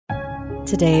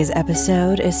Today's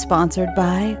episode is sponsored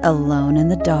by Alone in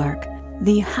the Dark,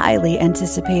 the highly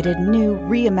anticipated new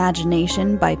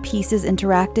reimagination by Pieces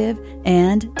Interactive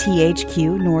and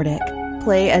THQ Nordic.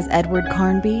 Play as Edward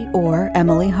Carnby or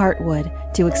Emily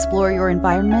Hartwood to explore your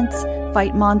environments,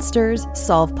 fight monsters,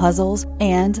 solve puzzles,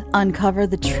 and uncover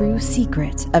the true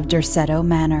secret of Derceto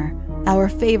Manor. Our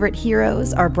favorite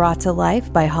heroes are brought to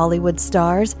life by Hollywood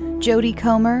stars Jodie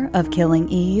Comer of Killing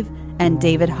Eve and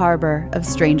David Harbour of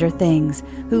Stranger Things,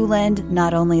 who lend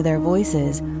not only their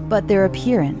voices, but their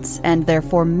appearance and their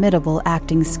formidable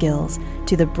acting skills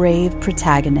to the brave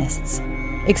protagonists.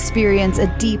 Experience a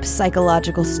deep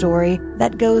psychological story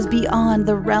that goes beyond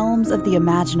the realms of the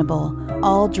imaginable,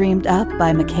 all dreamed up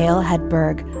by Mikhail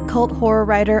Hedberg, cult horror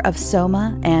writer of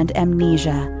Soma and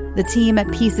Amnesia. The team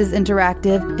at Pieces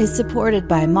Interactive is supported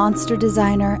by monster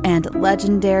designer and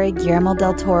legendary Guillermo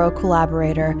del Toro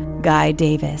collaborator Guy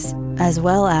Davis, as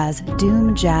well as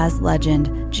Doom jazz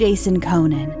legend Jason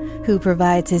Conan, who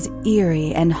provides his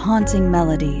eerie and haunting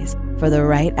melodies for the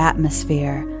right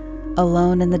atmosphere.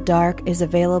 Alone in the Dark is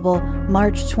available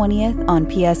March 20th on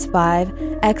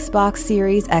PS5, Xbox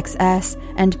Series XS,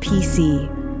 and PC.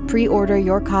 Pre-order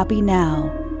your copy now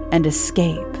and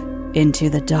escape into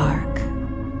the dark.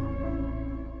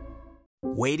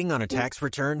 Waiting on a tax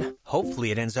return?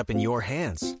 Hopefully it ends up in your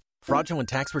hands. Fraudulent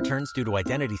tax returns due to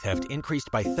identity theft increased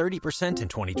by 30% in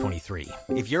 2023.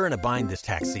 If you're in a bind this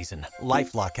tax season,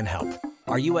 LifeLock can help.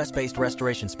 Our U.S.-based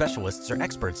restoration specialists are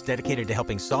experts dedicated to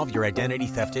helping solve your identity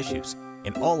theft issues.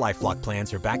 And all LifeLock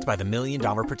plans are backed by the $1 Million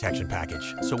Protection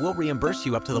Package. So we'll reimburse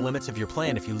you up to the limits of your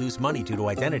plan if you lose money due to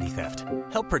identity theft.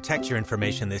 Help protect your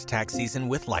information this tax season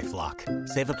with LifeLock.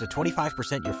 Save up to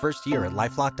 25% your first year at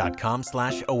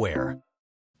LifeLock.com/aware.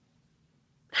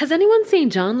 Has anyone seen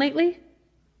John lately?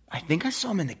 I think I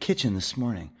saw him in the kitchen this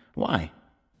morning. Why?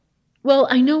 Well,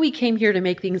 I know we came here to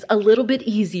make things a little bit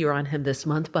easier on him this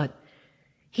month, but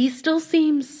he still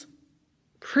seems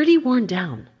pretty worn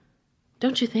down.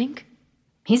 Don't you think?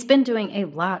 He's been doing a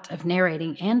lot of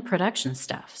narrating and production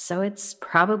stuff, so it's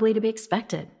probably to be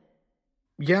expected.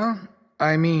 Yeah,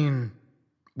 I mean,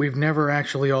 we've never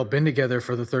actually all been together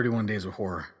for the 31 Days of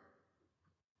Horror.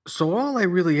 So all I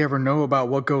really ever know about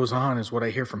what goes on is what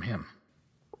I hear from him.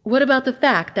 What about the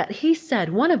fact that he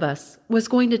said one of us was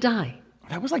going to die?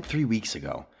 That was like 3 weeks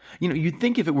ago. You'd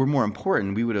think if it were more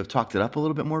important, we would have talked it up a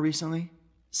little bit more recently.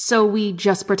 So we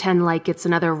just pretend like it's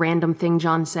another random thing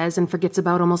John says and forgets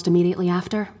about almost immediately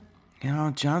after?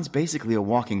 John's basically a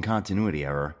walking continuity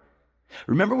error.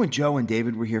 Remember when Joe and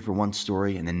David were here for one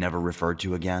story and then never referred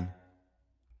to again?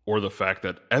 Or the fact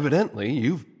that evidently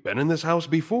you've been in this house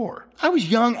before. I was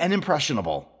young and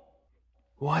impressionable.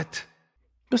 What?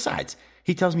 Besides,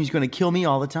 he tells me he's going to kill me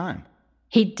all the time.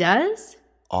 He does?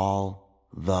 All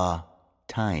the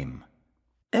time.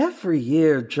 Every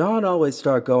year, John always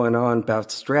start going on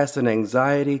about stress and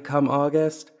anxiety come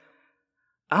August.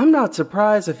 I'm not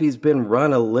surprised if he's been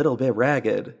run a little bit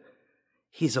ragged.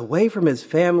 He's away from his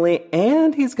family,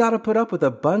 and he's got to put up with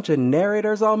a bunch of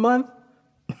narrators all month.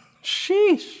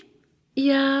 Sheesh.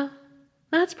 Yeah,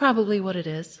 that's probably what it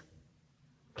is.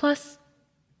 Plus,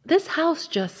 this house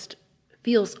just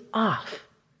feels off,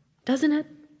 doesn't it?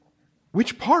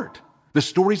 Which part? The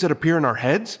stories that appear in our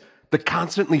heads? The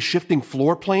constantly shifting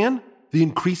floor plan? The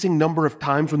increasing number of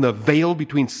times when the veil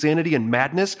between sanity and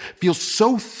madness feels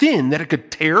so thin that it could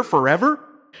tear forever?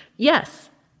 Yes.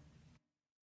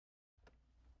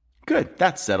 Good,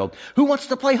 that's settled. Who wants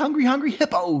to play Hungry Hungry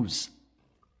Hippos?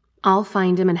 I'll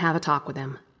find him and have a talk with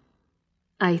him.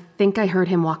 I think I heard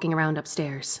him walking around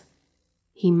upstairs.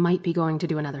 He might be going to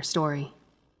do another story.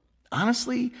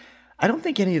 Honestly, I don't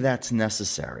think any of that's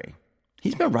necessary.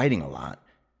 He's been writing a lot.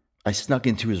 I snuck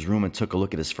into his room and took a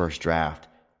look at his first draft.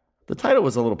 The title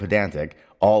was a little pedantic.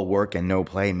 All work and no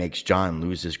play makes John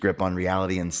lose his grip on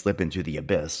reality and slip into the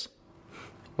abyss.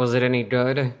 Was it any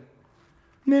good?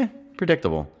 Meh,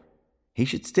 predictable. He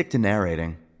should stick to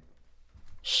narrating.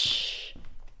 Shh.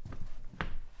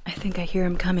 I think I hear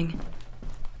him coming.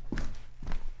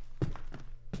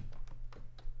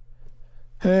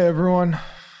 Hey, everyone.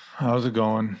 How's it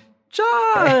going?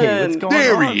 John! Hey, what's going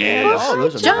There on? he Man? is. Oh,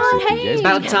 those are John, nice hey. days.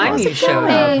 About time you showed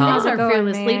Hey, up, huh? how's our it going,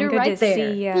 fearless man? leader Good right to there.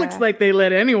 see ya. Looks like they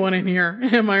let anyone in here.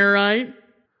 Am I right?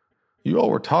 You all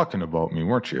were talking about me,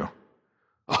 weren't you?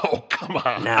 Oh, come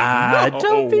on. Nah, No.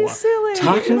 don't be silly.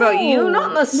 Talking about you? Not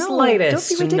in the slightest.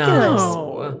 Don't be ridiculous.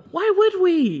 No. Why would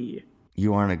we?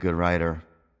 You aren't a good writer.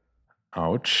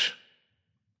 Ouch.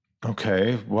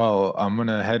 Okay, well, I'm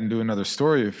gonna head and do another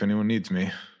story if anyone needs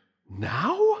me.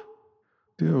 Now?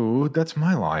 Dude, that's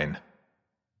my line.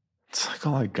 It's like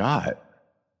all I got.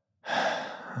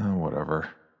 Whatever.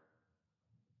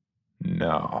 No.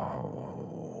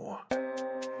 no.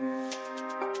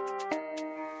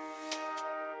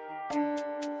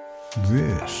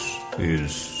 This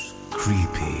is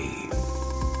Creepy,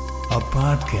 a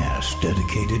podcast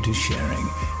dedicated to sharing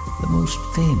the most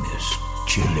famous,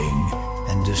 chilling,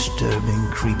 and disturbing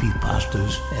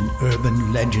creepypastas and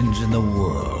urban legends in the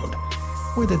world.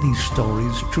 Whether these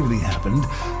stories truly happened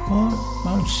or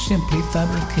are simply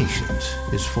fabrications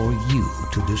is for you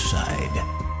to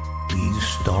decide. These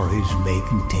stories may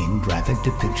contain graphic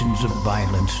depictions of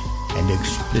violence and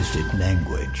explicit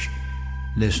language.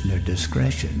 Listener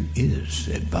discretion is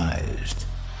advised.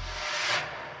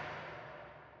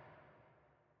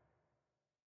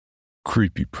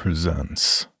 Creepy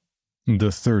presents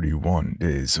The 31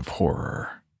 Days of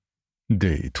Horror,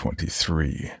 Day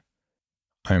 23.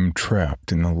 I am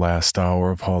trapped in the last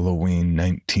hour of Halloween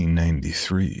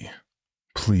 1993.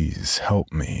 Please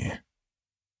help me.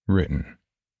 Written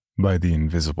by the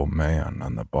Invisible Man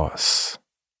on the Bus.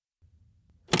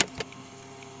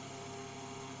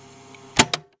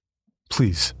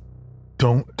 Please,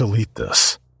 don't delete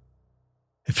this.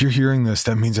 If you're hearing this,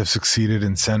 that means I've succeeded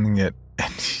in sending it,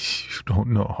 and you don't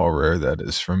know how rare that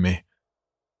is for me.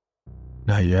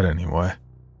 Not yet, anyway.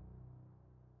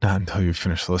 Not until you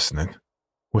finish listening,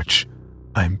 which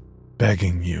I'm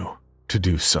begging you to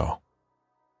do so.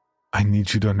 I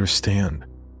need you to understand,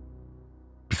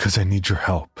 because I need your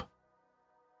help.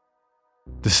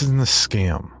 This isn't a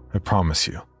scam, I promise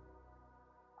you.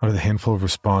 Out of the handful of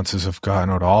responses I've gotten,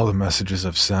 out of all the messages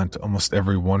I've sent, almost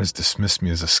everyone has dismissed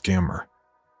me as a scammer.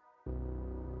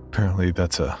 Apparently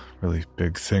that's a really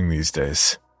big thing these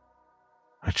days,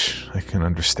 which I can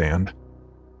understand.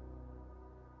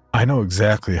 I know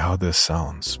exactly how this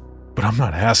sounds, but I'm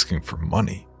not asking for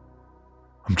money.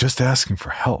 I'm just asking for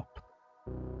help.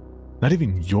 Not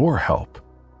even your help.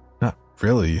 Not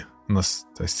really, unless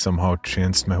I somehow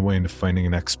chanced my way into finding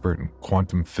an expert in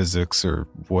quantum physics or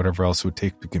whatever else it would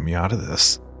take to get me out of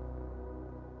this.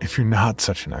 If you're not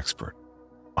such an expert,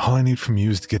 all I need from you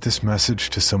is to get this message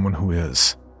to someone who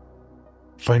is.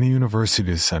 Find a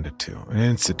university to send it to, an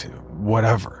institute,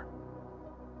 whatever.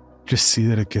 Just see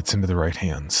that it gets into the right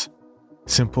hands.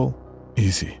 Simple,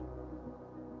 easy.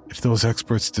 If those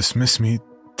experts dismiss me,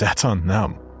 that's on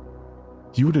them.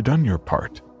 You would have done your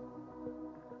part.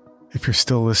 If you're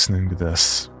still listening to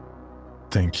this,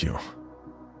 thank you.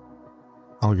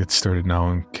 I'll get started now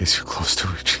in case you're close to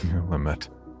reaching your limit.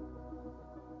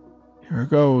 Here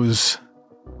goes.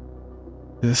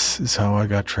 This is how I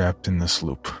got trapped in this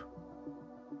loop.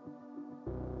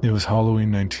 It was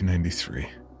Halloween 1993.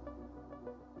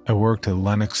 I worked at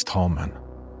Lennox Tallman,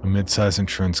 a mid-size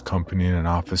insurance company in an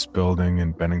office building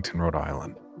in Bennington, Rhode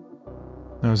Island.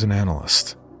 I was an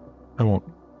analyst. I won't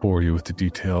bore you with the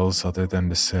details other than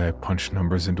to say I punched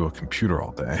numbers into a computer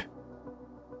all day.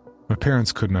 My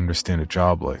parents couldn't understand a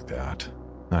job like that,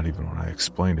 not even when I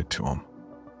explained it to them.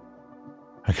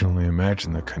 I can only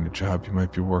imagine the kind of job you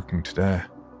might be working today.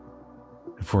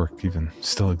 If work even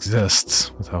still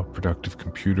exists, with how productive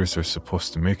computers are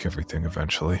supposed to make everything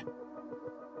eventually.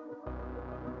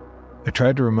 I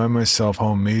tried to remind myself how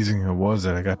amazing it was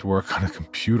that I got to work on a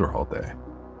computer all day.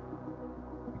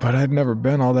 But I'd never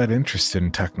been all that interested in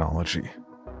technology.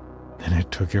 And it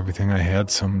took everything I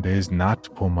had some days not to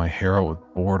pull my hair out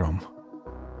with boredom.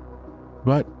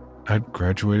 But I'd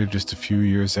graduated just a few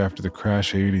years after the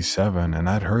crash of '87, and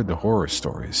I'd heard the horror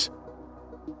stories.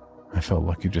 I felt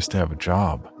lucky just to have a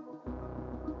job.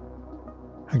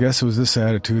 I guess it was this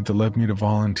attitude that led me to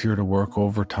volunteer to work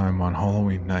overtime on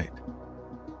Halloween night.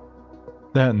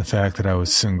 That and the fact that I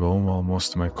was single while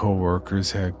most of my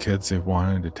coworkers had kids they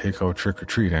wanted to take out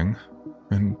trick-or-treating,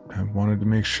 and I wanted to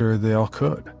make sure they all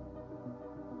could.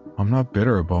 I'm not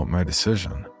bitter about my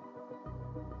decision.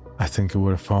 I think it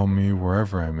would have found me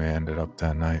wherever I may have ended up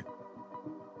that night.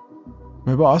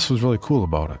 My boss was really cool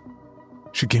about it.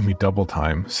 She gave me double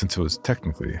time since it was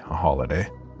technically a holiday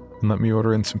and let me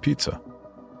order in some pizza.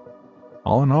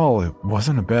 All in all, it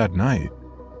wasn't a bad night.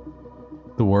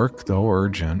 The work, though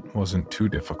urgent, wasn't too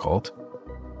difficult.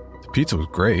 The pizza was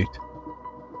great,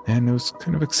 and it was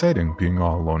kind of exciting being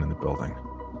all alone in the building.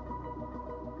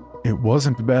 It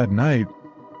wasn't a bad night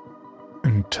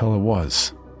until it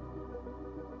was.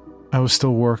 I was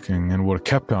still working and would have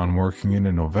kept on working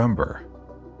into November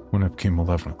when it became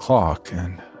 11 o'clock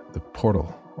and the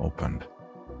portal opened.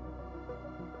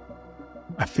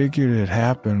 I figured it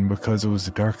happened because it was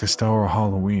the darkest hour of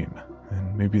Halloween,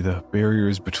 and maybe the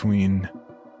barriers between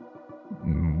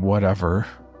whatever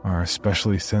are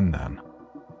especially thin then.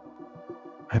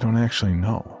 I don't actually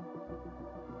know.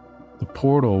 The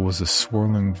portal was a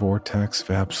swirling vortex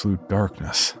of absolute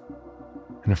darkness.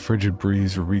 and a frigid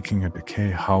breeze reeking of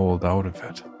decay howled out of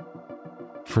it.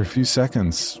 For a few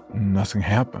seconds, nothing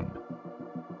happened.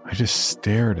 I just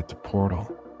stared at the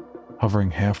portal,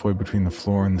 hovering halfway between the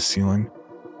floor and the ceiling,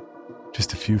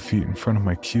 just a few feet in front of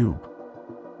my cube.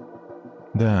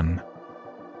 Then,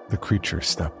 the creature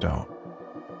stepped out.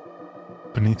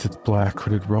 Beneath its black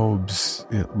hooded robes,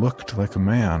 it looked like a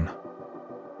man.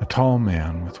 A tall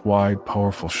man with wide,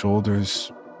 powerful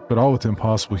shoulders, but all with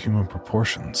impossible human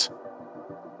proportions.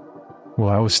 While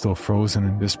I was still frozen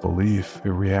in disbelief, it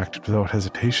reacted without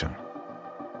hesitation.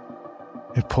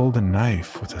 It pulled a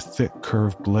knife with a thick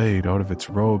curved blade out of its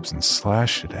robes and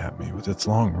slashed it at me with its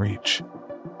long reach.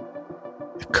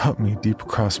 It cut me deep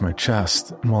across my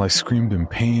chest, and while I screamed in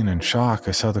pain and shock,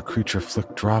 I saw the creature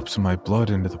flick drops of my blood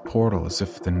into the portal as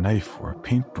if the knife were a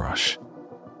paintbrush.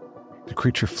 The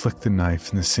creature flicked the knife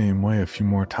in the same way a few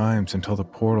more times until the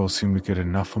portal seemed to get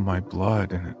enough of my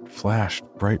blood and it flashed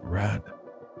bright red.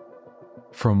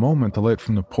 For a moment, the light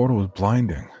from the portal was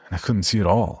blinding, and I couldn't see at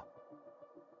all.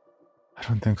 I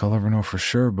don't think I'll ever know for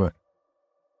sure, but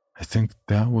I think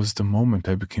that was the moment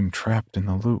I became trapped in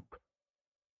the loop.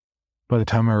 By the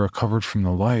time I recovered from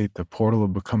the light, the portal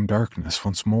had become darkness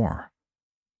once more.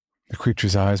 The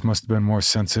creature's eyes must have been more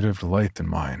sensitive to light than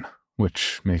mine,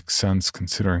 which makes sense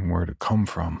considering where it had come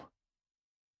from.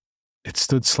 It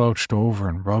stood slouched over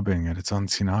and rubbing at its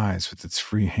unseen eyes with its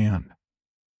free hand.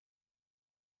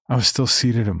 I was still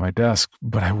seated at my desk,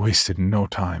 but I wasted no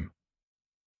time.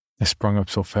 I sprung up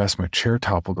so fast my chair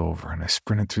toppled over, and I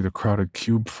sprinted through the crowded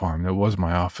cube farm that was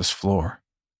my office floor.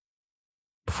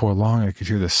 Before long, I could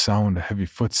hear the sound of heavy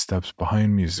footsteps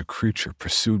behind me as the creature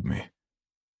pursued me.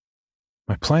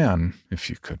 My plan, if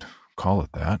you could call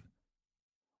it that,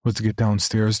 was to get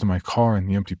downstairs to my car in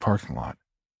the empty parking lot.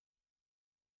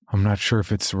 I'm not sure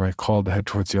if it's the right call to head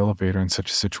towards the elevator in such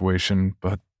a situation,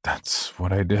 but that's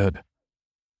what I did.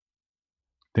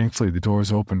 Thankfully, the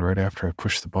doors opened right after I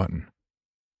pushed the button.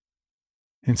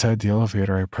 Inside the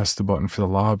elevator, I pressed the button for the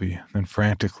lobby, then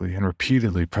frantically and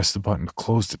repeatedly pressed the button to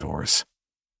close the doors.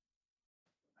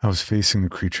 I was facing the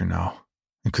creature now,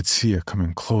 and could see it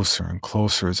coming closer and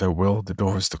closer as I willed the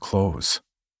doors to close.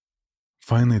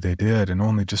 Finally they did, and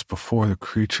only just before the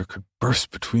creature could burst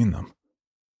between them.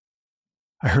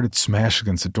 I heard it smash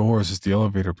against the doors as the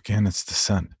elevator began its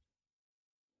descent.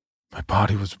 My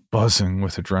body was buzzing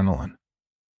with adrenaline.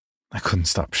 I couldn't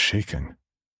stop shaking.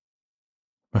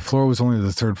 My floor was only the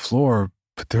 3rd floor,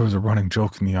 but there was a running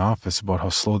joke in the office about how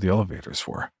slow the elevators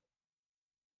were.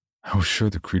 I was sure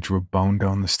the creature would bound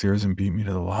down the stairs and beat me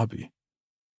to the lobby.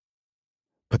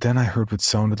 But then I heard what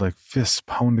sounded like fists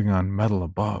pounding on metal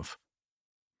above.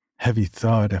 Heavy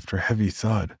thud after heavy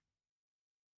thud.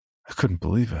 I couldn't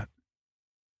believe it.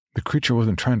 The creature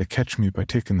wasn't trying to catch me by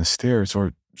taking the stairs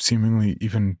or seemingly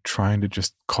even trying to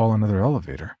just call another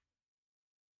elevator.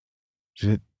 Did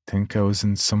it think I was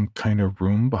in some kind of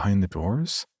room behind the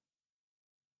doors?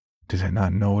 Did it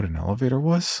not know what an elevator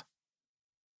was?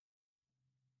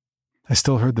 I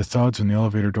still heard the thuds when the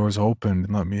elevator doors opened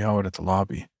and let me out at the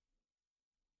lobby.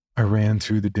 I ran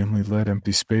through the dimly lit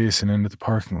empty space and into the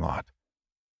parking lot.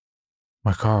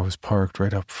 My car was parked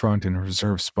right up front in a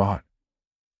reserved spot.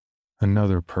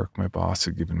 Another perk my boss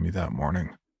had given me that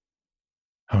morning.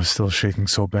 I was still shaking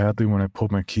so badly when I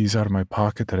pulled my keys out of my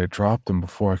pocket that I dropped them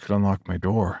before I could unlock my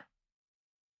door.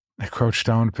 I crouched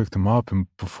down to pick them up, and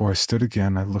before I stood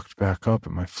again, I looked back up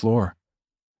at my floor,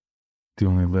 the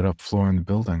only lit-up floor in the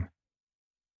building.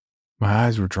 My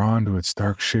eyes were drawn to its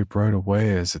dark shape right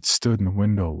away as it stood in the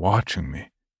window watching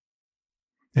me.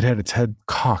 It had its head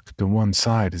cocked to one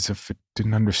side as if it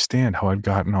didn't understand how I'd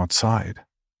gotten outside.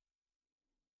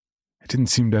 It didn't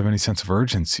seem to have any sense of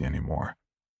urgency anymore.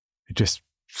 It just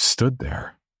stood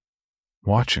there,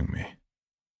 watching me.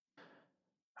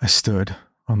 I stood,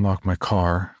 unlocked my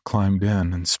car, climbed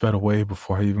in, and sped away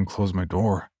before I even closed my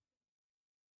door.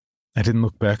 I didn't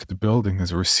look back at the building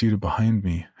as it receded behind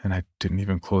me, and I didn't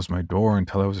even close my door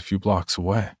until I was a few blocks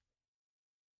away.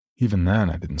 Even then,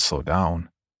 I didn't slow down.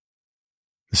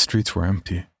 The streets were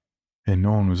empty, and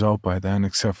no one was out by then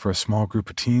except for a small group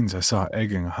of teens I saw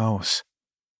egging a house.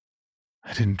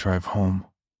 I didn't drive home.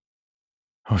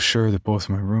 I was sure that both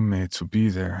my roommates would be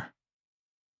there,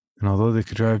 and although they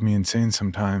could drive me insane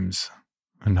sometimes,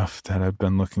 enough that I've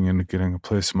been looking into getting a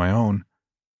place of my own,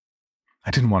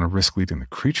 I didn't want to risk leading the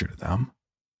creature to them.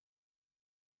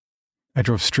 I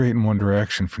drove straight in one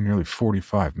direction for nearly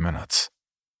 45 minutes,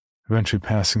 eventually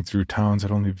passing through towns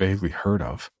I'd only vaguely heard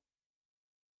of.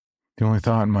 The only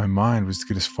thought in my mind was to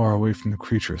get as far away from the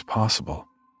creature as possible.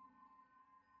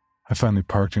 I finally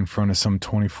parked in front of some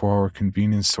 24-hour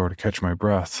convenience store to catch my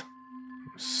breath,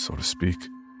 so to speak.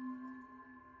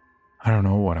 I don't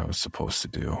know what I was supposed to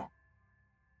do.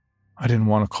 I didn't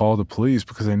want to call the police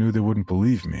because I knew they wouldn't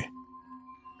believe me.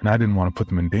 And I didn't want to put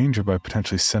them in danger by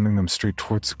potentially sending them straight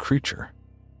towards the creature.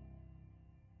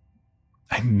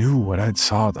 I knew what I'd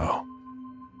saw, though.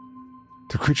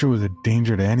 The creature was a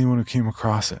danger to anyone who came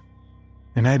across it,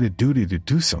 and I had a duty to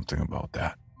do something about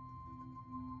that.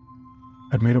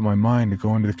 I'd made up my mind to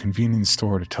go into the convenience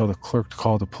store to tell the clerk to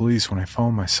call the police when I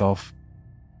found myself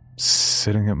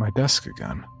sitting at my desk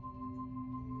again.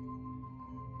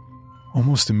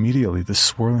 Almost immediately, the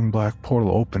swirling black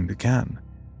portal opened again.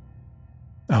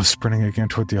 I was sprinting again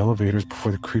toward the elevators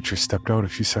before the creature stepped out a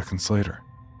few seconds later.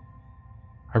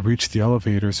 I reached the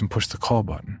elevators and pushed the call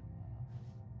button.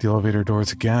 The elevator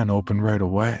doors again opened right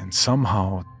away, and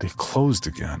somehow they closed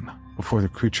again before the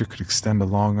creature could extend a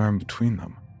long arm between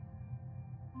them.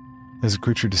 As the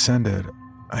creature descended,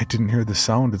 I didn't hear the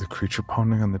sound of the creature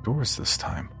pounding on the doors this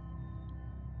time.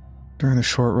 During the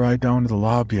short ride down to the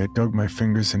lobby, I dug my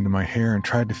fingers into my hair and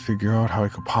tried to figure out how I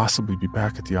could possibly be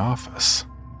back at the office.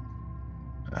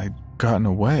 I'd gotten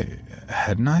away,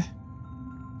 hadn't I?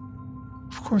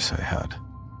 Of course I had.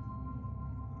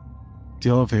 The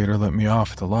elevator let me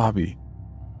off at the lobby,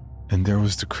 and there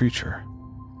was the creature,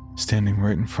 standing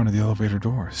right in front of the elevator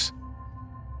doors.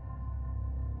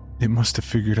 It must have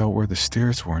figured out where the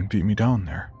stairs were and beat me down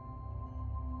there.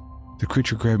 The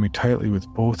creature grabbed me tightly with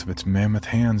both of its mammoth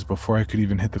hands before I could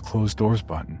even hit the closed doors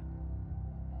button.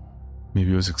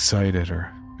 Maybe it was excited,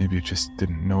 or maybe it just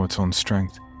didn't know its own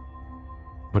strength,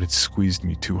 but it squeezed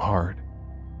me too hard.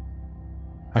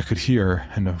 I could hear,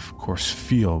 and of course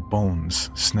feel,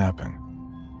 bones snapping.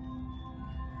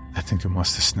 I think it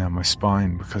must have snapped my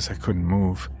spine because I couldn't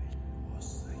move.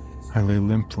 I lay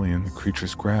limply in the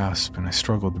creature's grasp, and I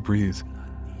struggled to breathe.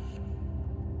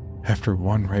 After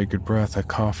one ragged breath, I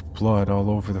coughed blood all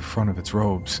over the front of its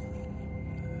robes.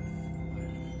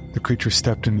 The creature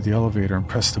stepped into the elevator and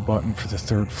pressed the button for the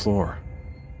 3rd floor.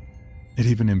 It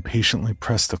even impatiently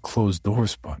pressed the closed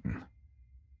doors button.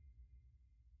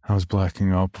 I was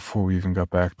blacking out before we even got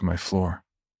back to my floor.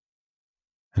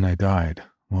 And I died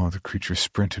while the creature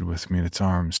sprinted with me in its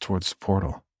arms towards the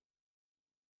portal.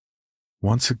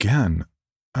 Once again,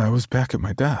 I was back at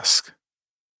my desk.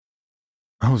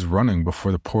 I was running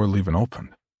before the portal even opened,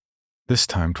 this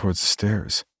time towards the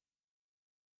stairs.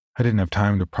 I didn't have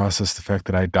time to process the fact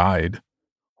that I died,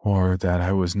 or that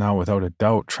I was now without a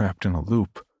doubt trapped in a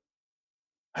loop.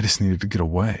 I just needed to get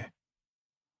away.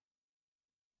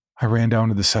 I ran down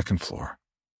to the 2nd floor.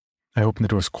 I opened the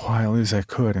door as quietly as I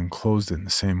could and closed it in the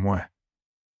same way.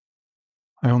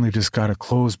 I only just got it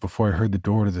closed before I heard the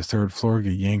door to the 3rd floor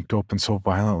get yanked open so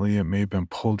violently it may have been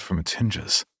pulled from its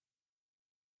hinges.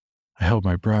 I held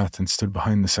my breath and stood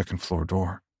behind the 2nd floor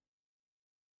door.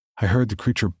 I heard the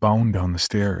creature bound down the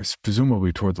stairs,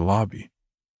 presumably toward the lobby.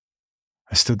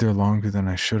 I stood there longer than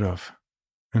I should have,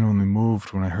 and only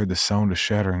moved when I heard the sound of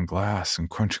shattering glass and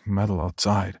crunching metal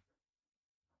outside.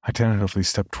 I tentatively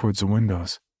stepped towards the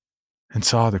windows and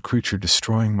saw the creature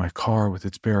destroying my car with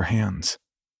its bare hands.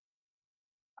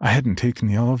 I hadn't taken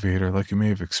the elevator like it may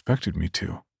have expected me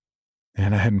to,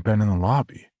 and I hadn't been in the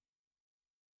lobby.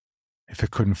 If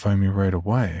it couldn't find me right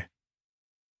away,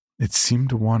 it seemed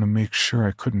to want to make sure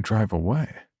I couldn't drive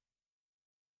away.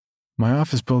 My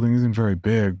office building isn't very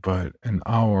big, but an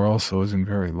hour also isn't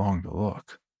very long to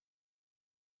look.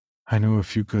 I knew a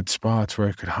few good spots where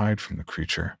I could hide from the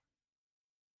creature.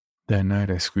 That night,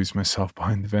 I squeezed myself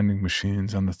behind the vending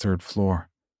machines on the 3rd floor.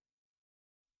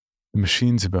 The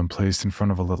machines had been placed in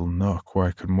front of a little nook where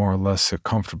I could more or less sit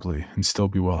comfortably and still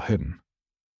be well hidden.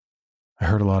 I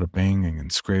heard a lot of banging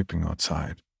and scraping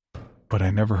outside, but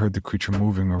I never heard the creature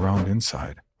moving around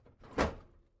inside.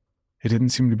 It didn't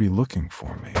seem to be looking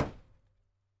for me,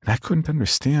 and I couldn't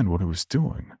understand what it was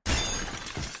doing.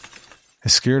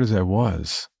 As scared as I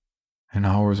was, and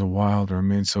hours a while to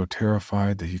remain so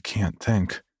terrified that you can't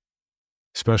think,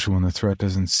 especially when the threat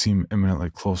doesn't seem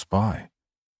imminently close by.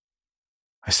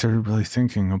 I started really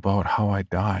thinking about how I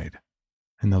died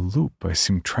and the loop I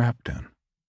seemed trapped in.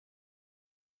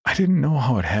 I didn't know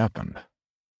how it happened,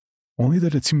 only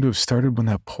that it seemed to have started when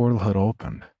that portal had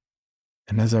opened,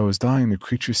 and as I was dying, the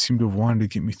creature seemed to have wanted to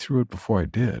get me through it before I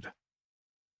did.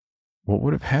 What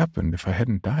would have happened if I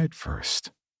hadn't died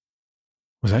first?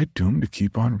 Was I doomed to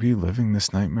keep on reliving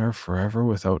this nightmare forever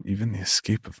without even the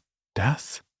escape of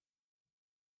death?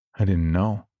 I didn't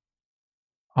know.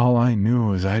 All I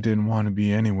knew is I didn't want to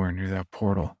be anywhere near that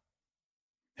portal.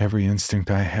 Every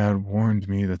instinct I had warned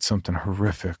me that something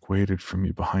horrific waited for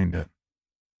me behind it.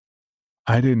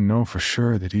 I didn't know for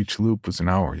sure that each loop was an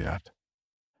hour yet.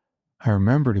 I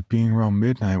remembered it being around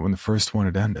midnight when the first one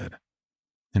had ended,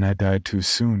 and I died too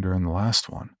soon during the last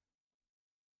one,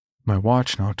 My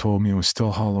watch now told me it was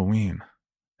still Halloween,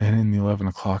 and in the 11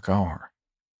 o'clock hour.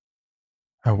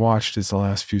 I watched as the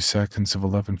last few seconds of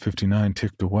 11:59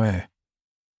 ticked away,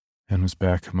 and was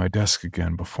back at my desk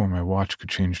again before my watch could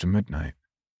change to midnight.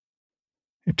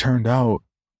 It turned out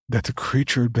that the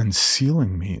creature had been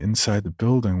sealing me inside the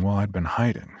building while I'd been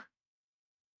hiding.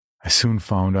 I soon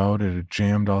found out it had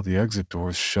jammed all the exit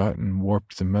doors shut and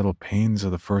warped the metal panes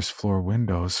of the first floor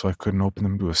windows so I couldn't open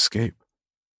them to escape.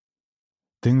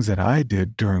 Things that I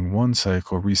did during one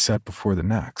cycle reset before the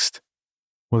next,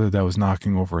 whether that was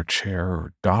knocking over a chair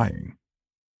or dying.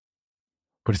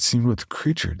 But it seemed what the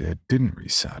creature did didn't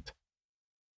reset.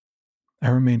 I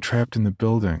remained trapped in the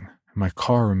building, and my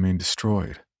car remained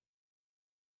destroyed.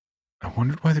 I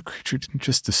wondered why the creature didn't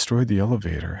just destroy the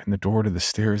elevator and the door to the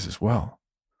stairs as well,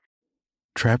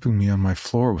 trapping me on my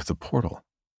floor with the portal.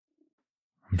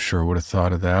 I'm sure it would have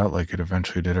thought of that like it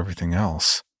eventually did everything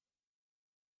else.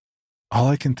 All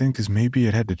I can think is maybe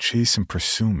it had to chase and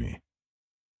pursue me.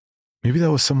 Maybe that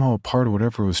was somehow a part of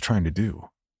whatever it was trying to do.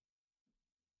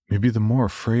 Maybe the more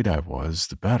afraid I was,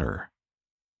 the better.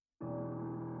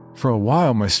 For a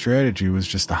while, my strategy was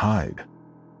just to hide.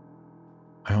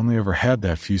 I only ever had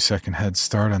that few second head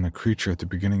start on the creature at the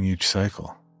beginning of each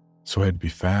cycle, so I had to be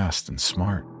fast and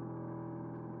smart.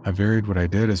 I varied what I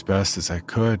did as best as I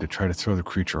could to try to throw the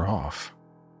creature off.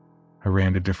 I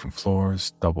ran to different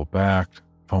floors, double-backed,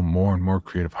 found more and more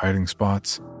creative hiding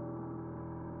spots.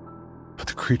 But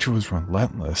the creature was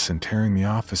relentless in tearing the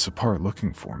office apart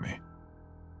looking for me.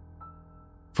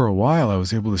 For a while, I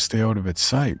was able to stay out of its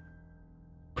sight,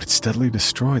 but it steadily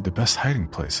destroyed the best hiding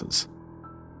places.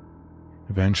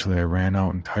 Eventually, I ran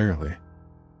out entirely,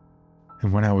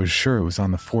 and when I was sure it was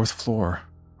on the 4th floor,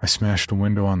 I smashed a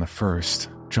window on the 1st,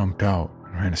 jumped out,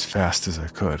 and ran as fast as I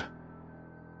could.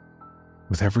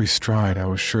 With every stride, I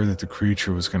was sure that the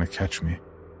creature was going to catch me.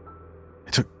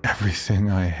 It took everything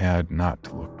I had not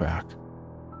to look back.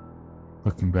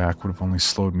 Looking back would have only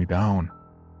slowed me down.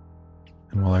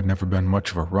 And while I'd never been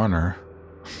much of a runner,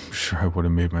 I'm sure I would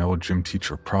have made my old gym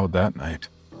teacher proud that night.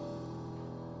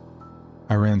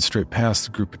 I ran straight past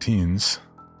the group of teens.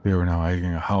 They were now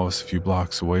egging a house a few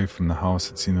blocks away from the house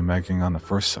I'd seen them egging on the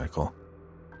first cycle.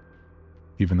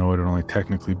 Even though it had only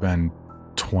technically been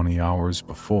 20 hours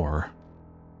before,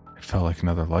 it felt like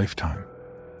another lifetime.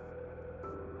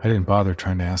 I didn't bother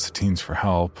trying to ask the teens for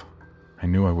help. I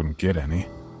knew I wouldn't get any.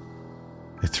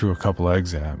 They threw a couple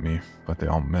eggs at me, but they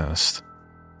all missed.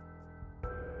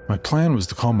 My plan was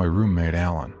to call my roommate,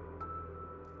 Alan.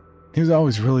 He was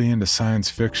always really into science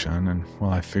fiction, and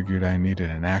while I figured I needed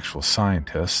an actual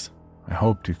scientist, I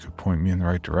hoped he could point me in the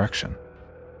right direction.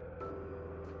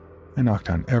 I knocked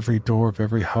on every door of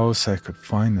every house I could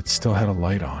find that still had a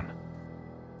light on.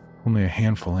 Only a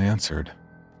handful answered,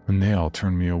 and they all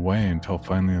turned me away until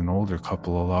finally an older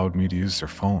couple allowed me to use their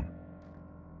phone.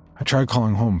 I tried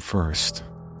calling home first,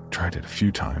 tried it a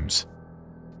few times,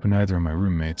 but neither of my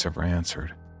roommates ever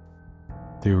answered.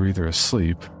 They were either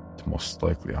asleep, the most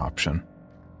likely option,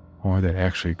 or they'd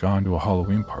actually gone to a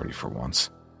Halloween party for once.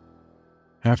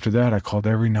 After that, I called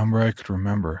every number I could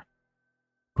remember,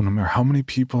 but no matter how many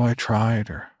people I tried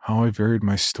or how I varied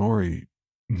my story,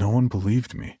 no one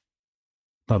believed me,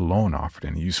 let alone offered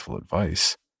any useful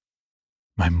advice.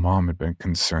 My mom had been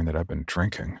concerned that I'd been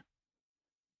drinking.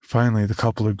 Finally, the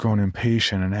couple had grown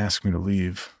impatient and asked me to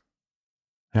leave.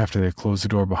 After they closed the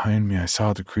door behind me, I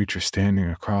saw the creature standing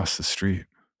across the street,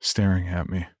 staring at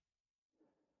me.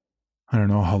 I don't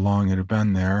know how long it had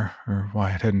been there, or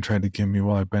why it hadn't tried to get me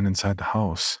while I'd been inside the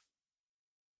house.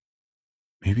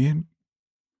 Maybe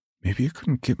it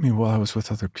couldn't get me while I was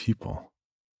with other people.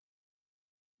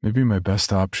 Maybe my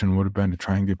best option would have been to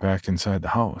try and get back inside the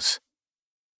house.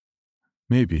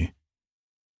 Maybe.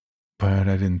 But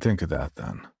I didn't think of that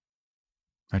then.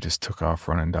 I just took off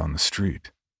running down the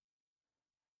street.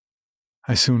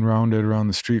 I soon rounded around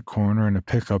the street corner and a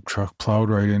pickup truck plowed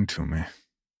right into me.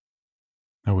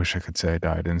 I wish I could say I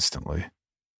died instantly.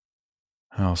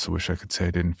 I also wish I could say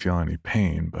I didn't feel any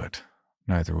pain, but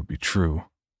neither would be true.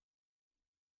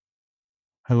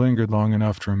 I lingered long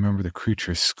enough to remember the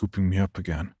creature scooping me up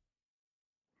again,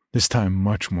 this time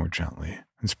much more gently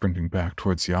and sprinting back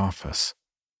towards the office.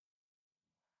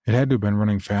 It had to have been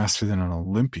running faster than an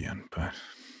Olympian, but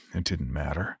it didn't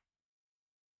matter.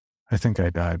 I think I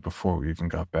died before we even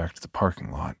got back to the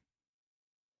parking lot.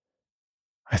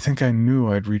 I think I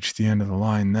knew I'd reached the end of the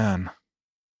line then,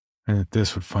 and that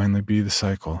this would finally be the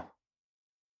cycle.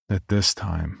 That this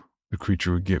time, the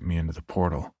creature would get me into the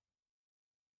portal.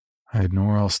 I had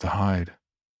nowhere else to hide,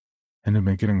 and it had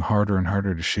been getting harder and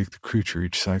harder to shake the creature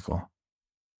each cycle.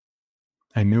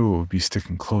 I knew it would be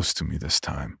sticking close to me this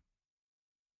time.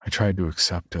 I tried to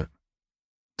accept it,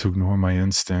 to ignore my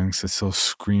instincts that still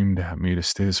screamed at me to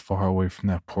stay as far away from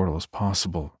that portal as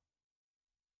possible.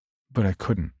 But I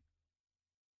couldn't.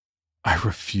 I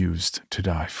refused to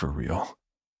die for real.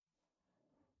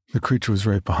 The creature was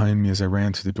right behind me as I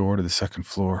ran through the door to the second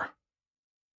floor.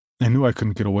 I knew I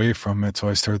couldn't get away from it, so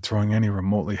I started throwing any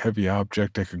remotely heavy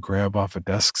object I could grab off of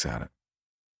desks at it.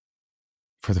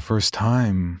 For the first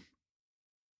time,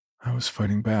 I was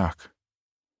fighting back.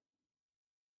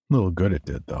 Little good it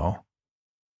did, though.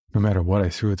 No matter what I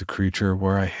threw at the creature,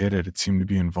 where I hit it, it seemed to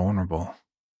be invulnerable.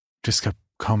 It just kept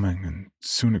coming, and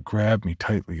soon it grabbed me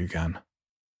tightly again.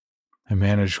 I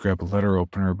managed to grab a letter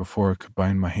opener before it could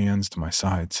bind my hands to my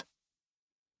sides.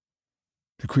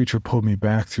 The creature pulled me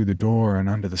back through the door and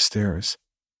onto the stairs.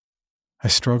 I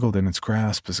struggled in its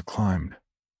grasp as it climbed.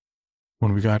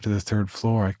 When we got to the third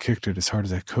floor, I kicked it as hard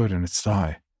as I could in its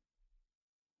thigh.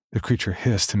 The creature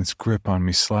hissed and its grip on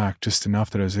me slacked just enough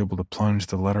that I was able to plunge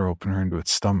the letter opener into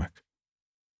its stomach.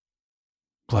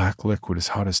 Black liquid as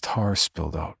hot as tar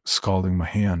spilled out, scalding my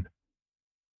hand.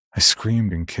 I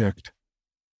screamed and kicked.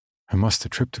 I must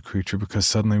have tripped the creature because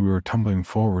suddenly we were tumbling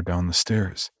forward down the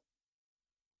stairs.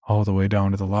 All the way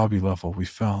down to the lobby level we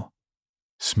fell,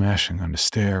 smashing onto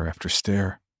stair after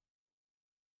stair.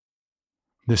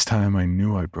 This time I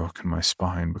knew I'd broken my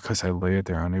spine because I lay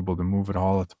there unable to move at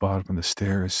all at the bottom of the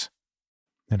stairs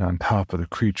and on top of the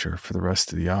creature for the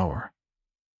rest of the hour.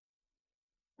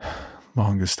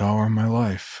 Longest hour of my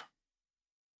life.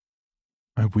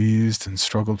 I wheezed and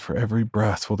struggled for every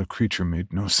breath while the creature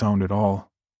made no sound at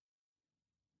all.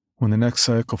 When the next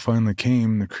cycle finally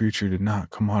came, the creature did not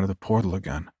come out of the portal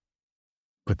again,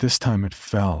 but this time it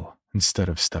fell instead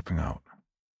of stepping out.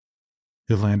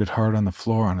 It landed hard on the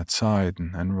floor on its side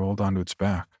and then rolled onto its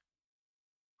back.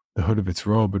 The hood of its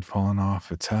robe had fallen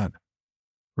off its head,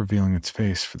 revealing its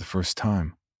face for the first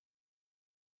time.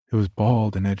 It was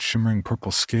bald and had shimmering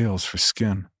purple scales for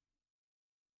skin.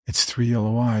 Its 3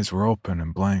 yellow eyes were open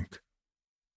and blank.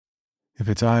 If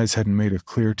its eyes hadn't made it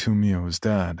clear to me it was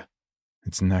dead,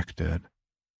 its neck did.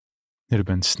 It had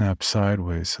been snapped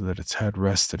sideways so that its head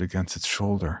rested against its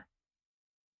shoulder.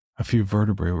 A few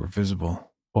vertebrae were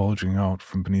visible, bulging out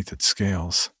from beneath its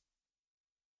scales.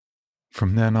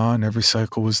 From then on, every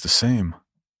cycle was the same.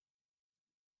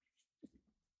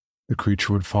 The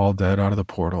creature would fall dead out of the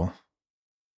portal.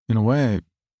 In a way,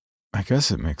 I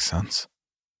guess it makes sense.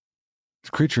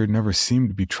 The creature had never seemed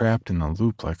to be trapped in the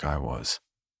loop like I was.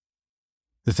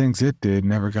 The things it did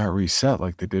never got reset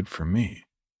like they did for me.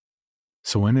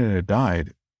 So when it had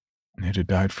died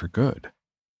for good.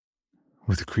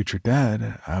 With the creature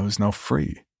dead, I was now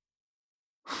free,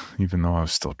 even though I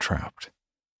was still trapped.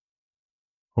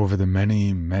 Over the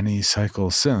many, many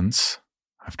cycles since,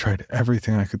 I've tried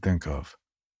everything I could think of.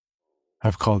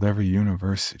 I've called every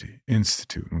university,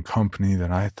 institute, and company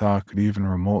that I thought could even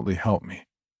remotely help me,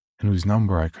 and whose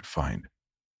number I could find.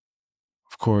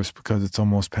 Of course, because it's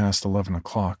almost past 11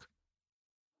 o'clock,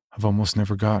 I've almost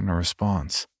never gotten a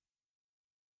response.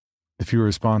 The few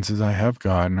responses I have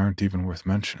gotten aren't even worth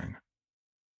mentioning.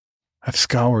 I've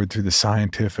scoured through the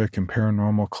scientific and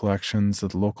paranormal collections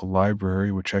of the local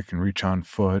library, which I can reach on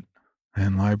foot,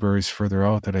 and libraries further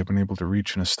out that I've been able to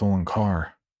reach in a stolen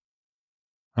car.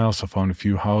 I also found a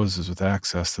few houses with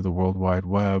access to the World Wide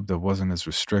Web that wasn't as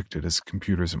restricted as the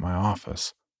computers in my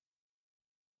office.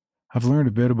 I've learned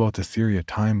a bit about the theory of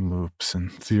time loops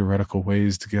and theoretical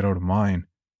ways to get out of mine,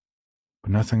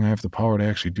 but nothing I have the power to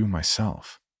actually do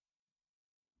myself.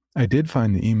 I did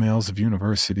find the emails of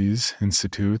universities,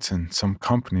 institutes, and some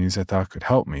companies I thought could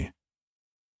help me.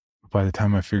 But by the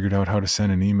time I figured out how to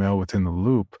send an email within the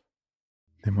loop,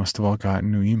 they must have all gotten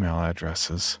new email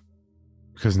addresses,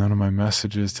 because none of my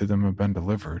messages to them have been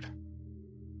delivered.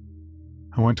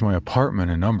 I went to my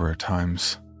apartment a number of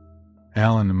times.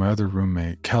 Alan and my other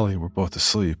roommate, Kelly, were both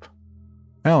asleep.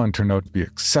 Alan turned out to be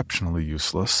exceptionally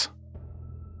useless.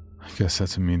 I guess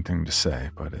that's a mean thing to say,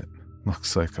 but it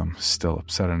looks like I'm still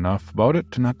upset enough about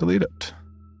it to not delete it.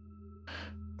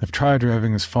 I've tried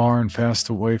driving as far and fast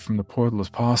away from the portal as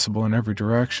possible in every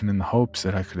direction in the hopes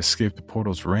that I could escape the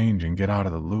portal's range and get out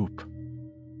of the loop.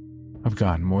 I've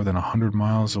gotten more than 100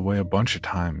 miles away a bunch of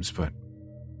times, but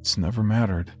it's never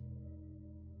mattered.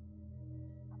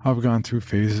 I've gone through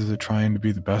phases of trying to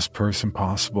be the best person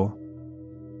possible,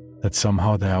 that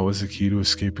somehow that was the key to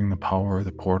escaping the power of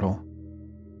the portal.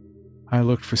 I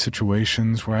looked for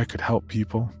situations where I could help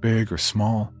people, big or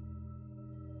small.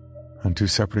 On 2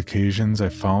 separate occasions, I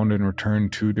found and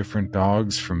returned 2 different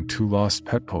dogs from 2 lost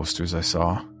pet posters I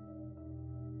saw.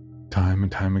 Time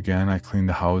and time again, I cleaned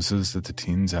the houses that the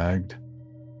teens egged.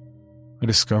 I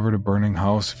discovered a burning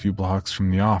house a few blocks from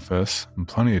the office, and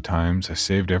plenty of times I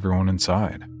saved everyone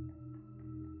inside.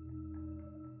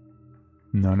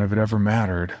 None of it ever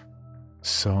mattered,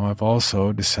 so I've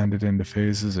also descended into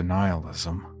phases of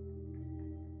nihilism.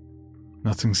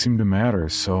 Nothing seemed to matter,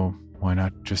 so why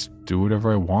not just do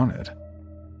whatever I wanted?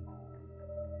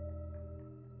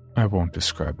 I won't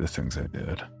describe the things I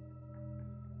did.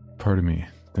 Part of me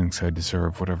thinks I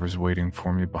deserve whatever's waiting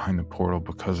for me behind the portal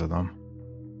because of them.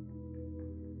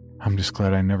 I'm just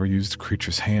glad I never used the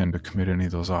creature's hand to commit any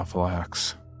of those awful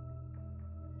acts.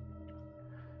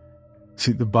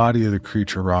 See, the body of the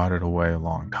creature rotted away a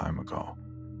long time ago.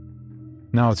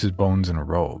 Now it's his bones in a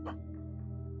robe.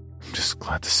 I'm just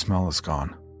glad the smell is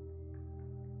gone.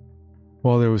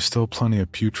 While there was still plenty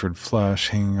of putrid flesh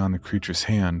hanging on the creature's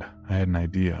hand, I had an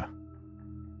idea.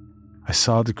 I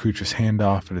sawed the creature's hand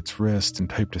off at its wrist and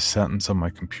typed a sentence on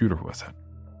my computer with it.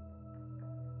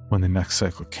 When the next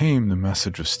cycle came, the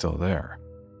message was still there.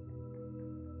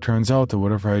 Turns out that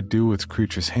whatever I do with the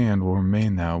creature's hand will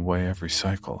remain that way every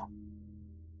cycle.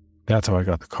 That's how I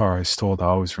got the car I stole to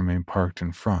always remain parked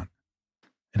in front,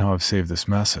 and how I've saved this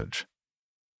message.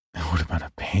 It would have been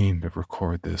a pain to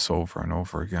record this over and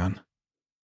over again.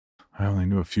 I only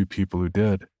knew a few people who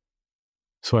did,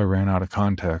 so I ran out of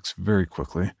contacts very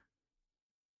quickly.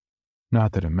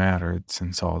 Not that it mattered,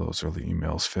 since all those early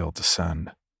emails failed to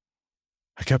send.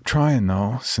 I kept trying,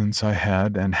 though, since I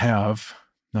had and have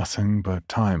nothing but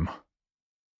time.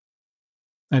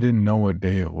 I didn't know what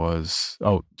day it was,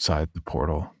 outside the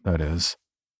portal, that is,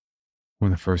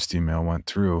 when the first email went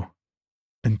through,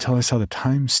 until I saw the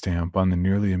timestamp on the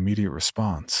nearly immediate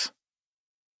response.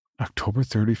 October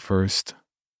 31st,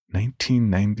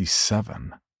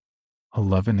 1997,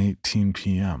 11:18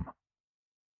 p.m.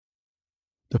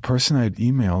 The person I'd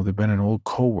emailed had been an old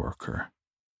coworker,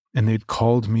 and they'd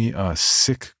called me a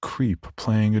sick creep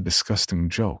playing a disgusting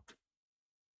joke,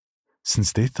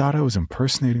 since they thought I was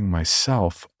impersonating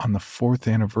myself on the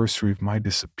 4th anniversary of my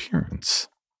disappearance.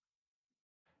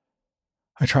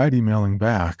 I tried emailing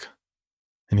back,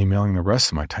 and emailing the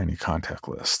rest of my tiny contact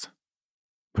list,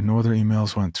 but no other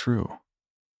emails went through.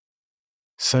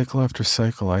 Cycle after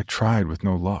cycle, I tried with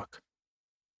no luck.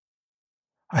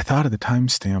 I thought of the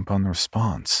timestamp on the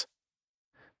response.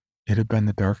 It had been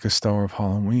the darkest hour of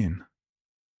Halloween.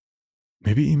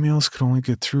 Maybe emails could only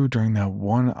get through during that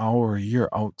 1 hour a year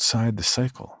outside the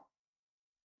cycle.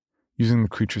 Using the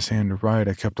creature's hand to write,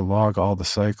 I kept a log of all the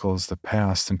cycles that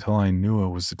passed until I knew it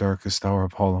was the darkest hour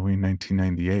of Halloween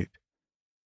 1998.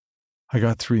 I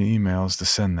got 3 emails to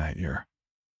send that year.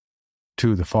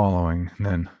 2 the following, and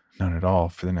then none at all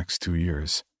for the next 2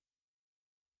 years.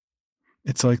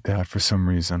 It's like that for some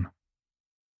reason.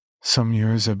 Some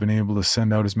years I've been able to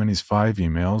send out as many as 5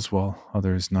 emails, while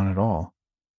others none at all.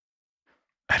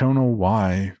 I don't know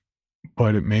why,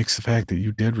 but it makes the fact that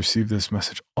you did receive this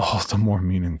message all the more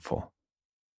meaningful.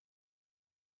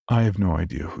 I have no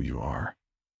idea who you are.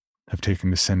 I've taken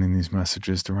to sending these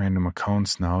messages to random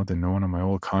accounts now that no one on my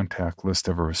old contact list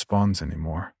ever responds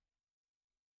anymore.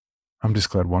 I'm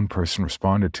just glad one person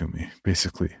responded to me,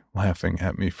 basically laughing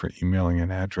at me for emailing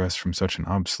an address from such an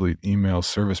obsolete email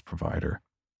service provider,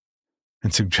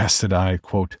 and suggested I,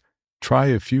 quote, try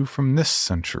a few from this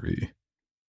century.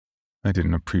 I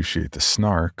didn't appreciate the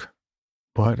snark,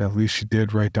 but at least she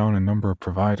did write down a number of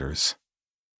providers.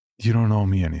 You don't owe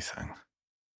me anything,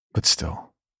 but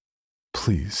still,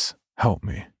 please help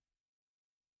me.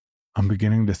 I'm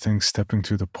beginning to think stepping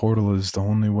through the portal is the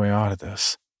only way out of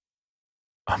this.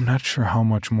 I'm not sure how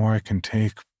much more I can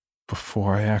take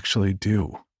before I actually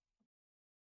do.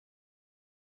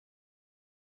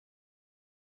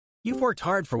 You've worked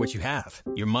hard for what you have.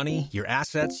 Your money, your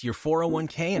assets, your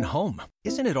 401k, and home.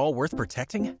 Isn't it all worth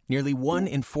protecting? Nearly 1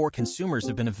 in 4 consumers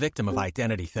have been a victim of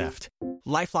identity theft.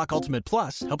 LifeLock Ultimate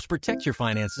Plus helps protect your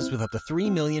finances with up to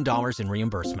 $3 million in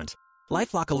reimbursement.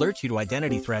 LifeLock alerts you to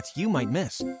identity threats you might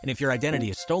miss. And if your identity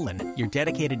is stolen, your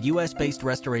dedicated U.S.-based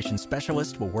restoration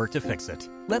specialist will work to fix it.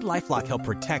 Let LifeLock help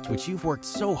protect what you've worked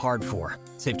so hard for.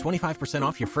 Save 25%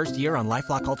 off your first year on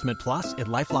LifeLock Ultimate Plus at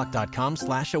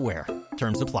LifeLock.com/aware.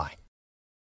 Terms apply.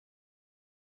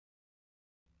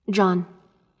 John,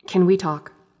 can we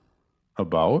talk?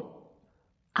 About?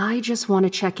 I just want to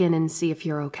check in and see if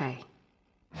you're okay.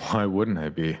 Why wouldn't I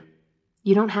be?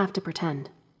 You don't have to pretend.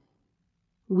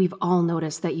 We've all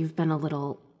noticed that you've been a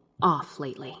little off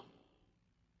lately.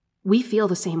 We feel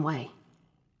the same way.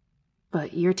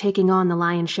 But you're taking on the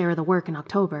lion's share of the work in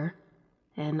October,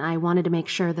 and I wanted to make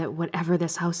sure that whatever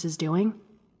this house is doing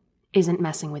isn't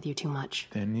messing with you too much.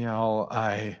 Danielle,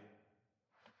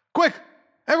 Quick!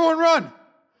 Everyone run!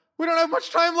 We don't have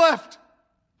much time left!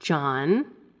 John,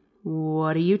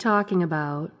 What are you talking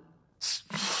about?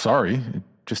 Sorry, it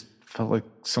just felt like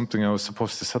something I was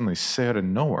supposed to suddenly say out of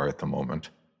nowhere at the moment.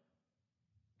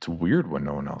 It's weird when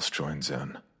no one else joins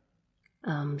in.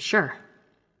 Sure.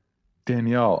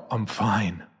 Danielle, I'm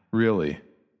fine, really.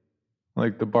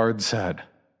 Like the bard said,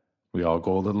 we all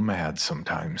go a little mad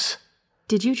sometimes.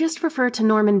 Did you just refer to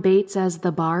Norman Bates as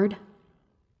the Bard?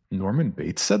 Norman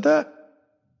Bates said that?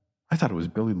 I thought it was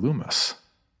Billy Loomis.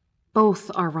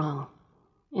 Both are wrong.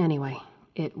 Anyway,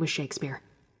 it was Shakespeare.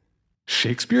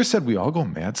 Shakespeare said we all go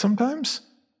mad sometimes?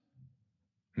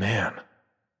 Man,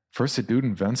 first a dude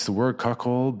invents the word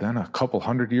cuckold, then a couple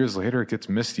 100 years later it gets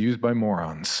misused by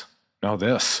morons. Now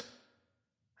this.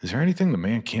 Is there anything the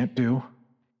man can't do?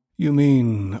 You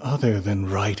mean other than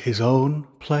write his own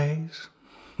plays?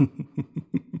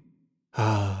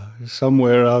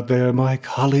 Somewhere out there, my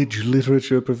college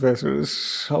literature professor is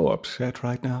so upset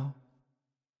right now.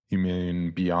 You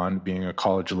mean beyond being a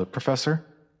college lit professor?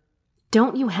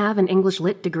 Don't you have an English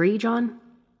lit degree, John?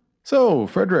 So,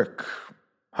 Frederick,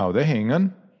 how they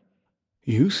hangin'?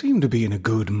 You seem to be in a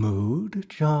good mood,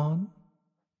 John.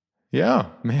 Yeah,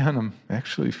 man, I'm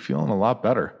actually feeling a lot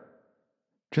better.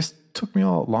 Just took me a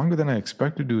lot longer than I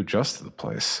expected to adjust to the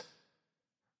place.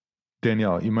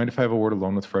 Danielle, you mind if I have a word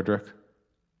alone with Frederick?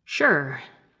 Sure.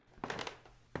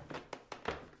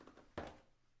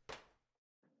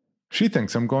 She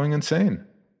thinks I'm going insane.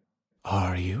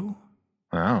 Are you?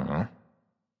 I don't know.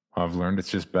 I've learned it's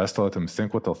just best to let them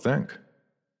think what they'll think.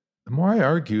 The more I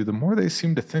argue, the more they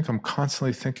seem to think I'm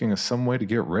constantly thinking of some way to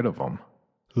get rid of them.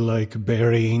 Like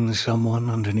burying someone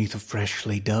underneath a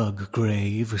freshly dug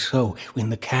grave, so when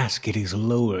the casket is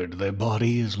lowered, their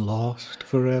body is lost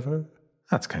forever?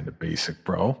 That's kind of basic,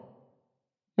 bro.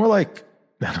 More like,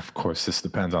 and of course this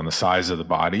depends on the size of the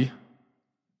body.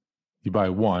 You buy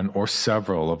one or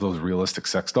several of those realistic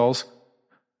sex dolls,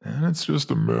 and it's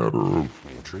just a matter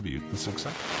of tribute and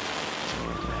success.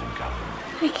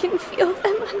 I can feel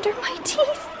them under my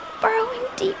teeth, burrowing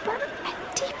deeper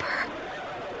and deeper.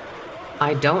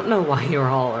 I don't know why you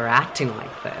all are acting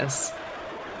like this.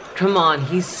 Come on,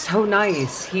 he's so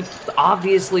nice. He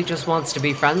obviously just wants to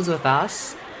be friends with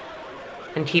us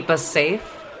and keep us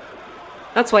safe.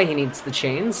 That's why he needs the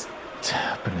chains. What's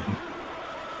happening?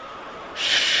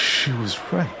 She was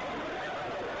right.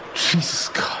 Jesus,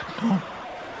 God, no.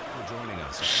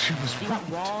 She was right.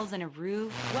 Walls and a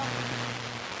roof.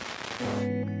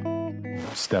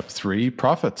 Step 3,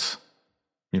 profits.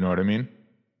 You know what I mean?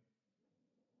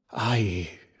 I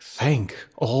thank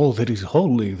all that is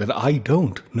holy that I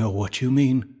don't know what you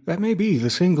mean. That may be the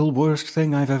single worst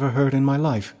thing I've ever heard in my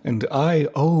life, and I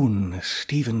own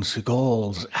Steven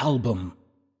Seagal's album.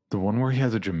 The one where he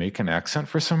has a Jamaican accent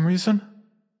for some reason?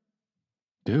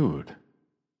 Dude,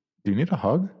 do you need a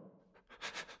hug?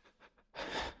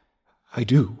 I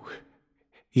do.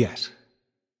 Yes.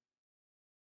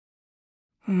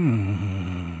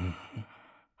 Well,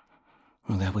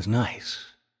 that was nice.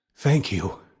 Thank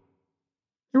you.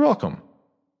 You're welcome.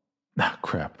 Ah,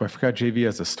 crap. I forgot JV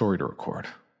has a story to record.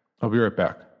 I'll be right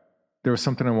back. There was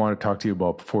something I wanted to talk to you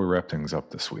about before we wrap things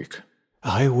up this week.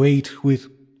 I wait with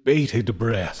bated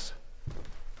breath.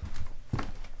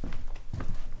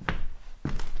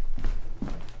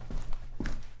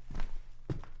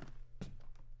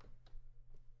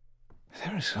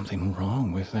 There is something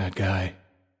wrong with that guy.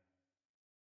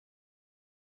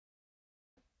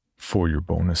 For your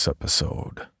bonus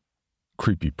episode,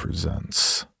 Creepy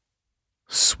presents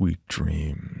Sweet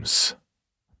Dreams,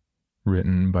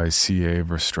 written by C.A.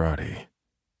 Verstrati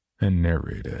and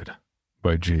narrated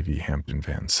by J.V. Hampton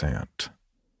Van Sant.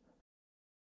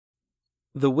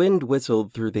 The wind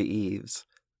whistled through the eaves,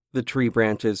 the tree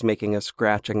branches making a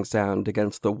scratching sound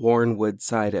against the worn wood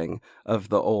siding of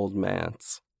the old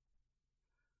manse.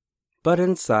 But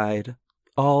inside,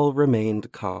 all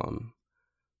remained calm.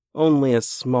 Only a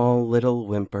small little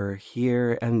whimper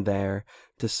here and there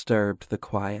disturbed the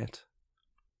quiet.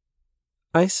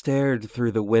 I stared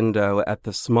through the window at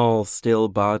the small, still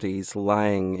bodies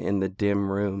lying in the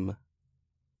dim room.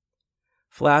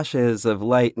 Flashes of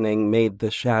lightning made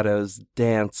the shadows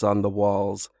dance on the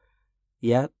walls,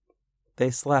 yet they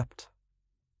slept.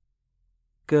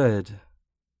 Good.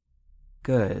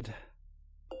 Good.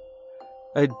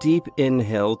 A deep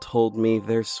inhale told me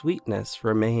their sweetness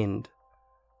remained.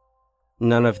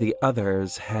 None of the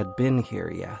others had been here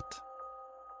yet.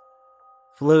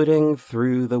 Floating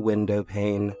through the window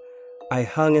pane, I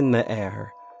hung in the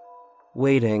air,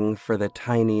 waiting for the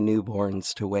tiny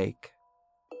newborns to wake.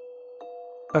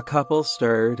 A couple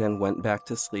stirred and went back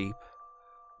to sleep.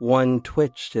 One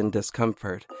twitched in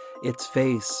discomfort, its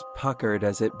face puckered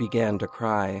as it began to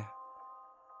cry.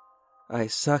 I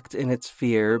sucked in its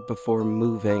fear before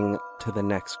moving to the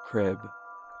next crib.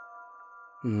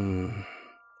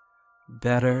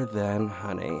 Better than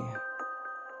honey.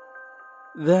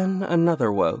 Then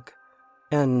another woke,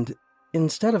 and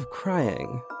instead of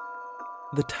crying,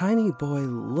 the tiny boy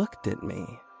looked at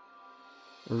me.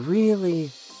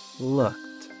 Really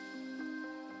looked.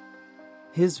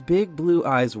 His big blue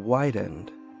eyes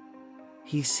widened.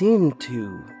 He seemed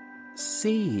to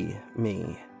see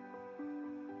me.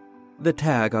 The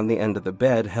tag on the end of the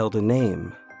bed held a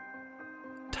name.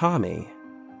 Tommy.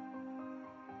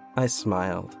 I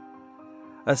smiled.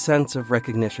 A sense of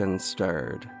recognition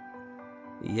stirred.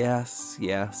 Yes.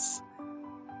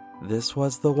 This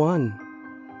was the one.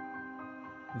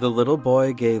 The little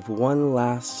boy gave one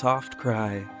last soft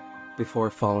cry before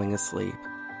falling asleep.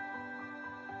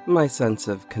 My sense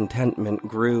of contentment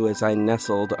grew as I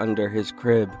nestled under his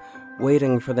crib,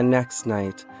 waiting for the next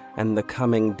night and the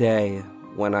coming day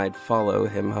when I'd follow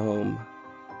him home.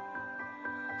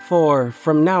 For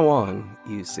from now on,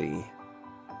 you see,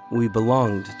 we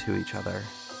belonged to each other.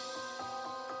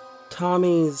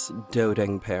 Tommy's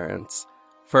doting parents,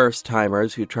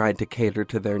 first-timers who tried to cater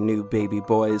to their new baby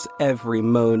boy's every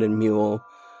moan and mewl,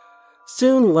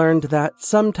 soon learned that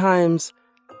sometimes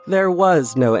there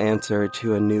was no answer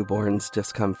to a newborn's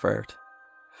discomfort.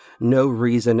 No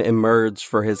reason emerged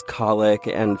for his colic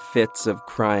and fits of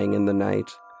crying in the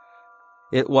night.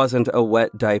 It wasn't a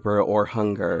wet diaper or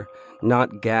hunger,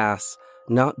 not gas,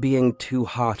 not being too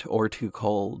hot or too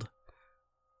cold.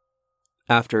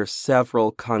 After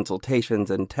several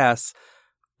consultations and tests,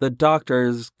 the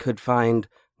doctors could find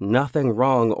nothing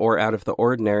wrong or out of the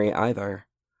ordinary either.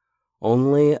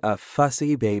 Only a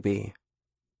fussy baby.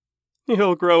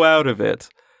 He'll grow out of it,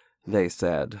 they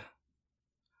said.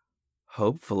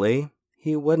 Hopefully,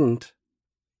 he wouldn't.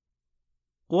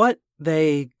 What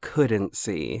they couldn't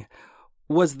see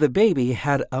was the baby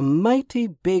had a mighty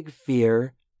big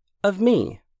fear of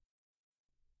me.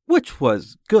 Which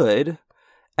was good,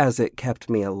 as it kept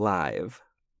me alive.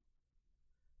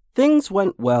 Things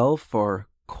went well for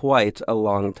quite a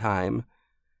long time.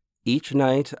 Each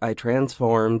night I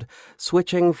transformed,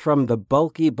 switching from the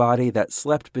bulky body that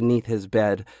slept beneath his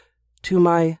bed to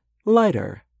my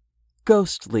lighter,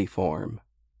 ghostly form.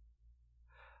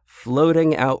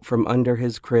 Floating out from under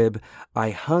his crib,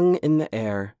 I hung in the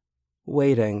air,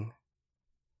 waiting.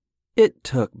 It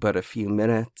took but a few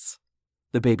minutes.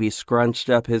 The baby scrunched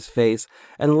up his face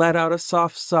and let out a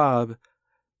soft sob,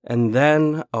 and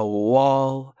then a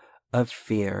wall of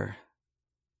fear.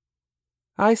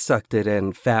 I sucked it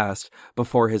in fast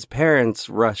before his parents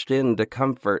rushed in to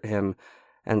comfort him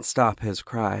and stop his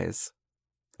cries,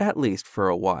 at least for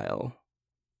a while.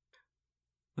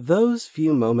 Those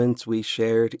few moments we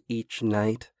shared each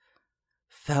night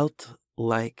felt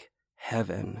like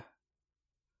heaven.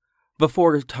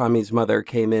 Before Tommy's mother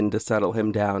came in to settle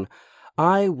him down,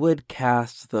 I would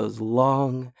cast those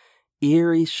long,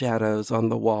 eerie shadows on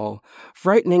the wall,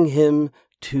 frightening him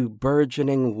to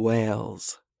burgeoning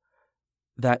wails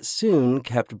that soon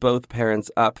kept both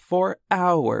parents up for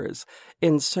hours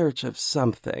in search of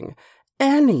something,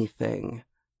 anything,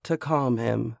 to calm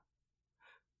him.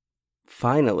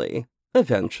 Finally,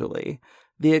 eventually,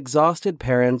 the exhausted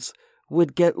parents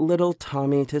would get little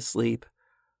Tommy to sleep,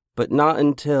 but not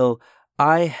until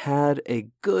I had a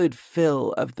good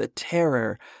fill of the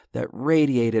terror that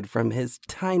radiated from his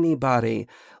tiny body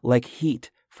like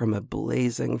heat from a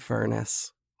blazing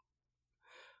furnace.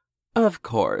 Of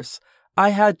course, I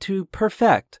had to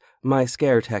perfect my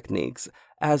scare techniques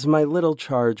as my little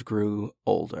charge grew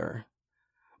older.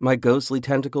 My ghostly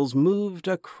tentacles moved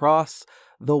across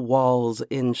the walls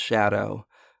in shadow,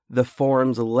 the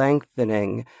forms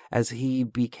lengthening as he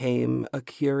became a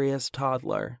curious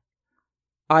toddler.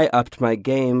 I upped my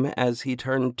game as he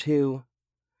turned 2.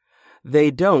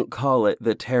 They don't call it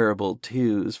the terrible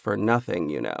 2s for nothing,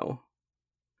 you know.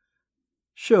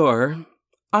 Sure,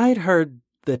 I'd heard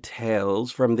the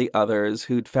tales from the others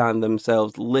who'd found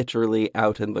themselves literally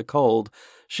out in the cold,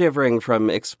 shivering from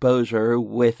exposure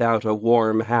without a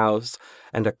warm house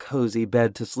and a cozy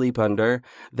bed to sleep under,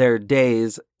 their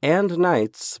days and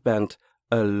nights spent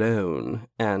alone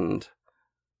and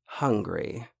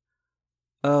hungry.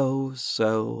 Oh,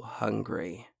 so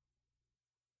hungry.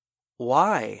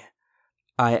 Why?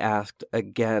 I asked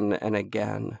again and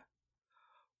again.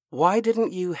 Why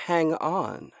didn't you hang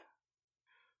on?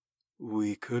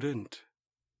 We couldn't,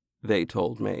 they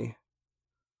told me.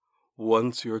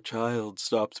 Once your child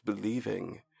stops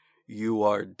believing, you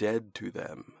are dead to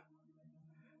them.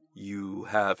 You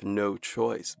have no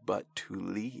choice but to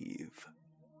leave.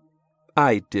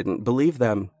 I didn't believe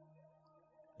them.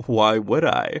 Why would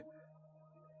I?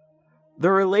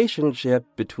 The relationship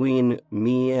between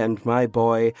me and my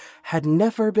boy had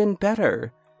never been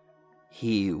better.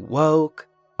 He woke,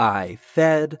 I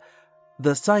fed.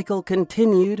 The cycle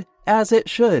continued as it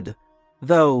should,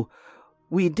 though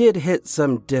we did hit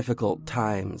some difficult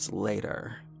times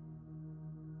later.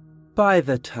 By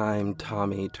the time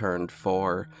Tommy turned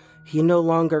 4, he no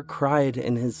longer cried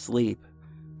in his sleep.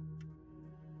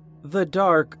 The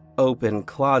dark, open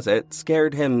closet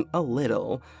scared him a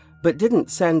little, but didn't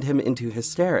send him into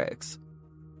hysterics.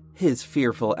 His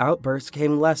fearful outbursts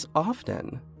came less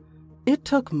often. It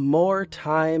took more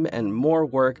time and more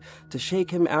work to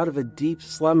shake him out of a deep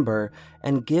slumber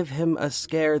and give him a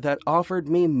scare that offered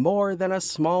me more than a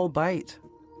small bite.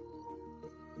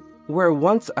 Where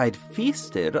once I'd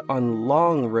feasted on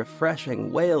long,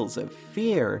 refreshing wails of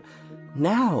fear,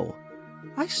 now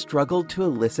I struggled to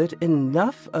elicit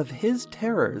enough of his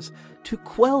terrors to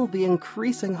quell the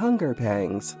increasing hunger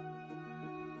pangs.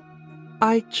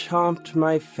 I chomped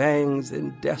my fangs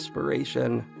in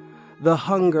desperation, the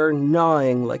hunger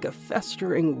gnawing like a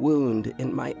festering wound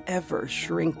in my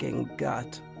ever-shrinking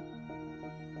gut.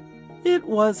 It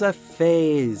was a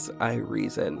phase, I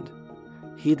reasoned.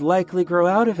 He'd likely grow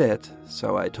out of it,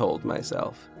 so I told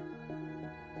myself.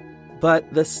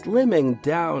 But the slimming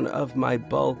down of my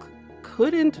bulk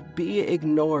couldn't be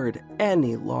ignored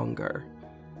any longer.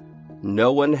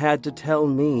 No one had to tell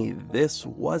me this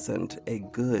wasn't a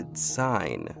good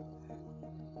sign.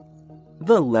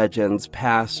 The legends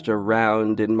passed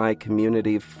around in my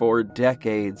community for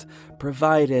decades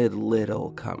provided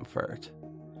little comfort.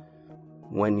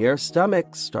 When your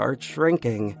stomach starts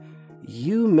shrinking,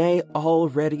 you may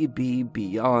already be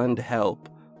beyond help,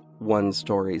 one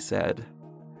story said.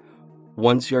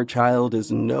 Once your child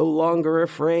is no longer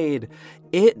afraid,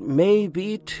 it may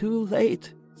be too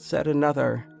late, said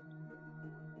another.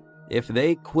 If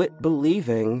they quit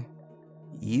believing,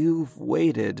 you've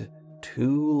waited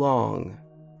too long.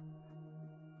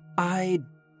 I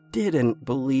didn't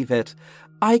believe it.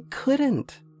 I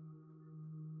couldn't.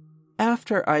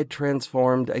 After I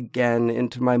transformed again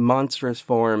into my monstrous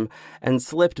form and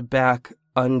slipped back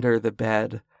under the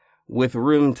bed, with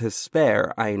room to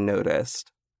spare, I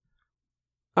noticed,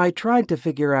 I tried to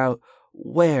figure out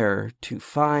where to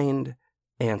find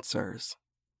answers.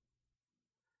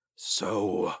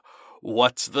 So,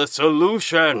 what's the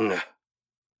solution?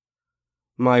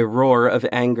 My roar of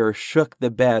anger shook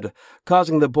the bed,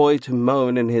 causing the boy to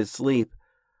moan in his sleep.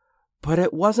 But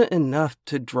it wasn't enough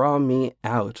to draw me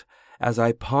out as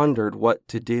I pondered what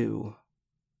to do.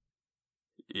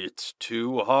 It's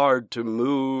too hard to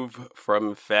move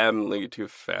from family to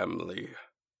family,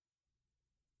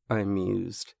 I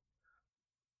mused.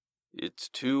 It's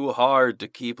too hard to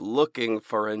keep looking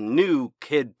for a new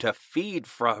kid to feed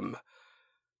from.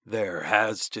 There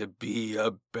has to be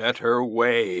a better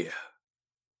way.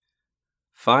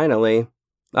 Finally,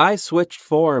 I switched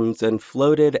forms and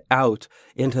floated out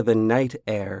into the night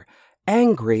air,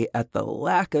 angry at the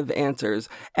lack of answers,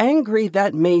 angry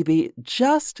that maybe,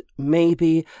 just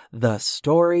maybe, the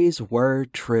stories were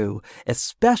true,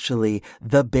 especially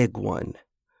the big one,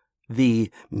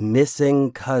 the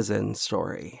missing cousin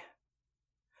story.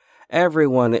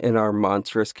 Everyone in our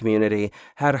monstrous community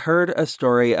had heard a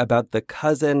story about the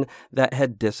cousin that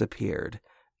had disappeared,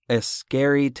 a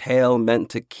scary tale meant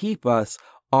to keep us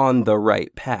on the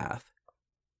right path.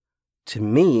 To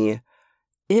me,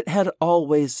 it had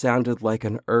always sounded like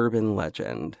an urban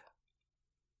legend.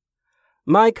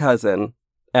 My cousin,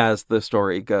 as the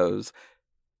story goes,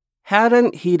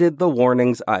 hadn't heeded the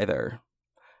warnings either.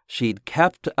 She'd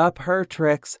kept up her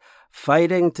tricks,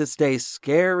 fighting to stay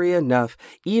scary enough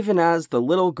even as the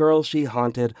little girl she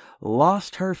haunted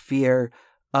lost her fear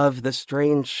of the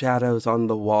strange shadows on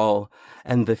the wall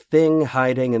and the thing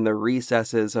hiding in the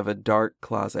recesses of a dark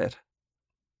closet.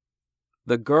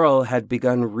 The girl had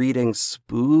begun reading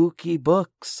spooky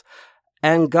books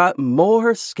and got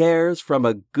more scares from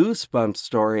a Goosebumps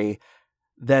story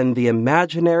than the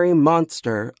imaginary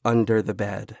monster under the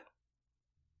bed.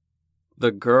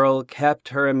 The girl kept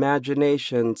her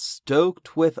imagination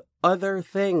stoked with other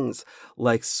things,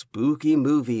 like spooky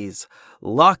movies,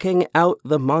 locking out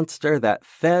the monster that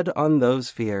fed on those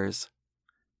fears.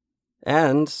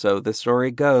 And, so the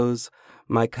story goes,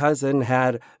 my cousin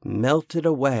had melted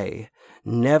away,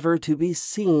 never to be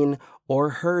seen or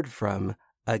heard from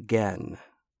again.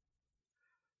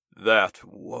 That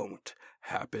won't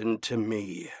happen to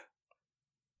me,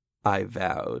 I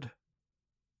vowed.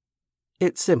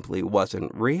 It simply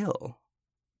wasn't real.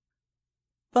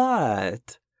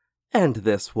 But, and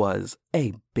this was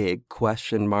a big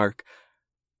question mark,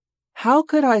 how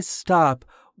could I stop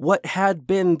what had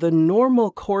been the normal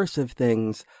course of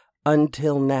things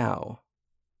until now?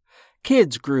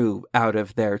 Kids grew out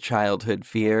of their childhood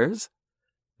fears.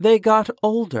 They got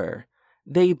older.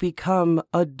 They become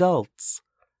adults.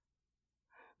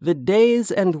 The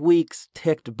days and weeks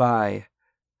ticked by.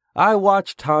 I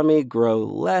watched Tommy grow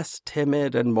less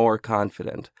timid and more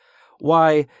confident.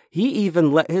 Why, he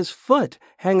even let his foot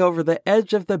hang over the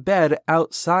edge of the bed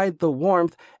outside the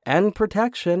warmth and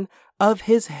protection of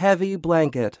his heavy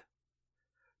blanket.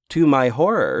 To my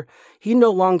horror, he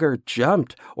no longer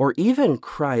jumped or even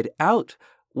cried out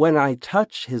when I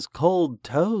touched his cold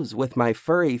toes with my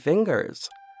furry fingers.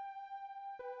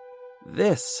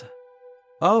 This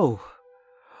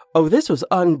was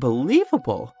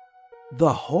unbelievable.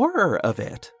 The horror of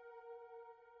it.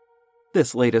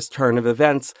 This latest turn of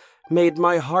events made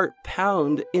my heart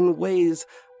pound in ways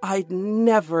I'd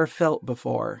never felt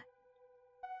before.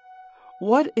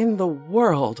 What in the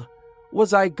world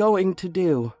was I going to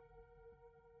do?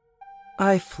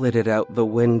 I flitted out the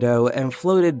window and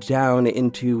floated down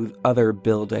into other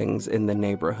buildings in the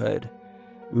neighborhood,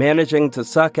 managing to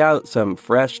suck out some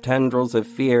fresh tendrils of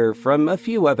fear from a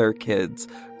few other kids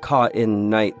caught in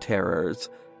night terrors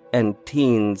and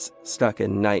teens stuck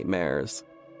in nightmares.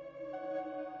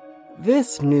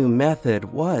 This new method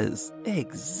was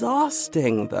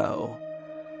exhausting, though.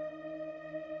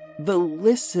 The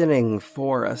listening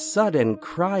for a sudden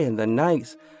cry in the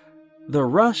night, the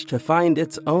rush to find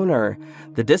its owner,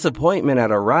 the disappointment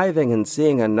at arriving and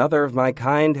seeing another of my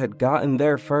kind had gotten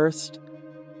there first.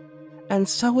 And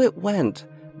so it went,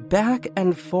 back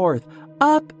and forth,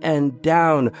 up and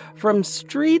down, from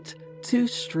street to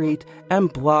street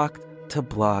and block to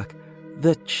block,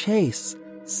 the chase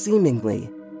seemingly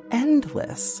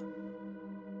endless.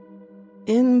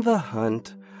 In the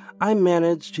hunt, I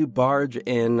managed to barge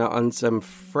in on some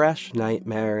fresh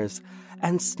nightmares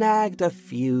and snagged a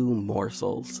few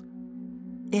morsels.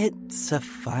 It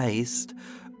sufficed,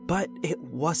 but it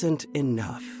wasn't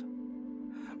enough.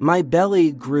 My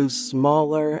belly grew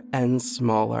smaller and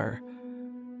smaller.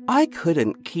 I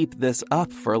couldn't keep this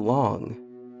up for long.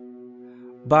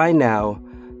 By now,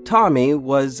 Tommy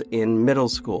was in middle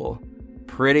school,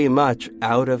 pretty much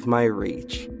out of my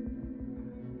reach.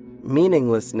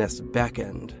 Meaninglessness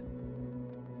beckoned.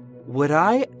 Would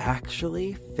I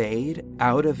actually fade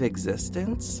out of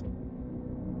existence?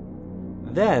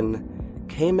 Then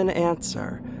came an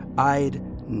answer I'd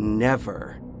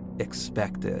never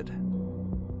expected.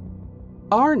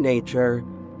 Our nature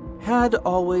had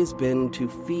always been to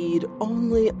feed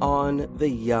only on the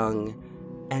young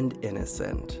and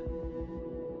innocent.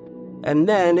 And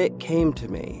then it came to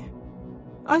me.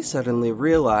 I suddenly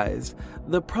realized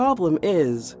the problem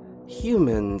is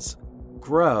humans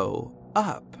grow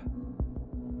up,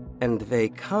 and they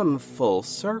come full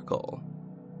circle.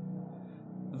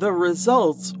 The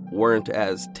results weren't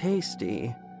as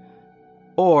tasty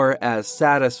or as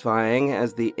satisfying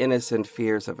as the innocent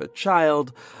fears of a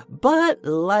child, but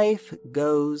life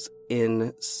goes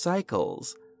in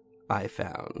cycles, I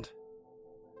found.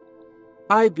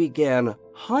 I began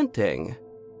haunting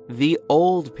the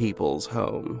old people's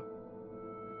home.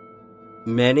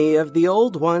 Many of the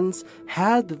old ones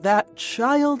had that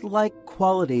childlike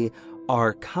quality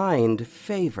our kind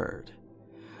favored.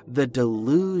 The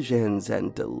delusions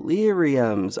and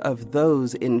deliriums of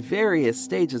those in various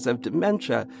stages of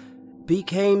dementia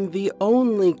became the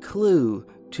only clue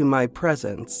to my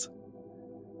presence.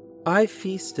 I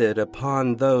feasted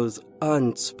upon those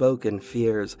unspoken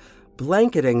fears,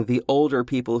 blanketing the older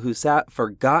people who sat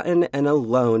forgotten and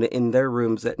alone in their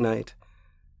rooms at night.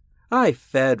 I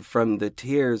fed from the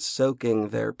tears soaking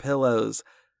their pillows,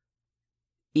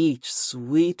 each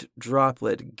sweet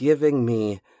droplet giving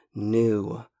me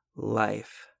new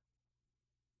life.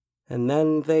 And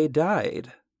then they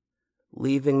died,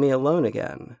 leaving me alone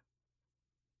again.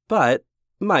 But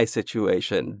my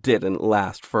situation didn't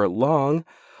last for long.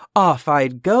 Off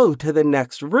I'd go to the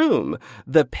next room,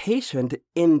 the patient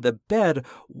in the bed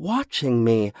watching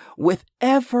me with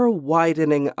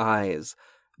ever-widening eyes,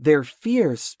 their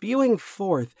fear spewing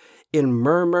forth in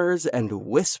murmurs and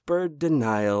whispered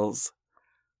denials.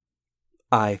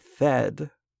 I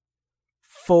fed.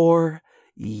 4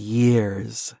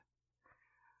 years.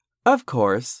 Of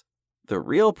course, the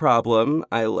real problem,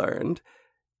 I learned,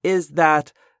 is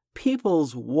that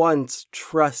people's once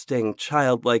trusting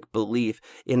childlike belief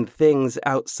in things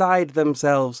outside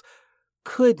themselves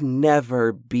could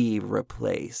never be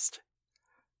replaced.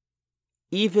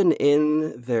 Even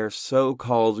in their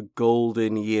so-called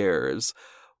golden years,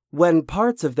 when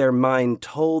parts of their mind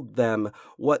told them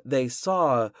what they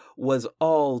saw was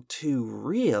all too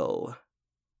real,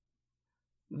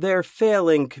 their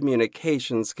failing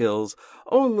communication skills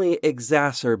only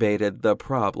exacerbated the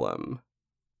problem.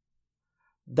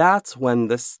 That's when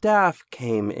the staff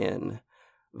came in,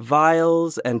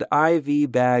 vials and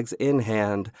IV bags in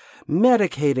hand,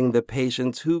 medicating the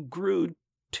patients who grew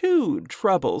too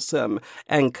troublesome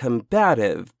and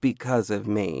combative because of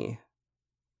me.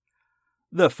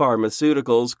 The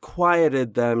pharmaceuticals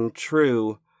quieted them,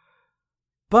 true,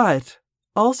 but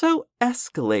also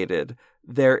escalated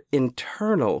their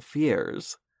internal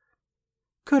fears.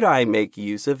 Could I make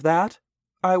use of that?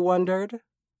 I wondered.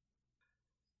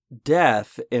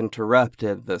 Death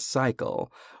interrupted the cycle,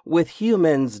 with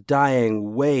humans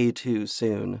dying way too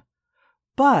soon.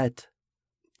 But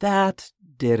that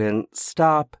didn't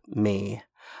stop me.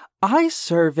 I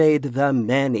surveyed the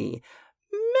many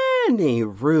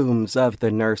rooms of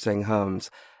the nursing homes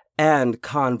and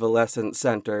convalescent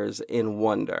centers in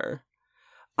wonder.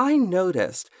 I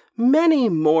noticed many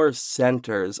more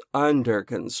centers under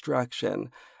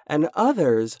construction and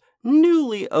others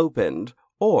newly opened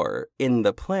or in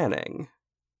the planning.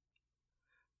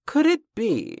 Could it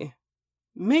be,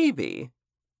 maybe,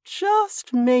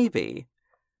 just maybe,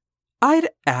 I'd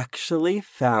actually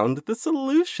found the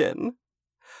solution?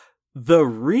 The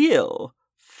real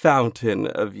fountain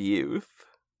of youth.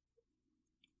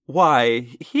 Why,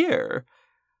 here,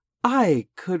 I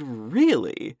could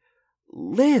really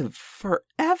live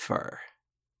forever.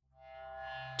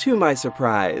 To my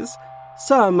surprise,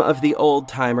 some of the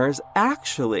old-timers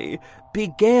actually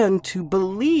began to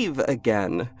believe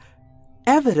again,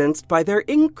 evidenced by their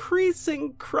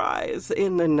increasing cries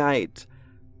in the night.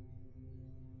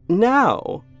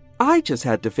 Now, I just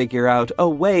had to figure out a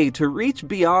way to reach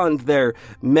beyond their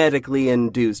medically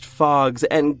induced fogs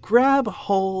and grab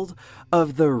hold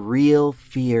of the real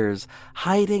fears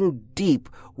hiding deep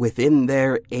within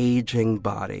their aging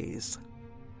bodies.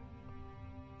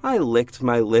 I licked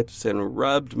my lips and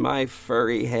rubbed my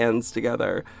furry hands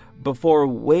together before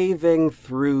waving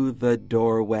through the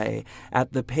doorway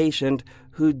at the patient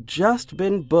who'd just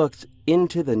been booked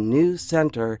into the new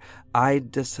center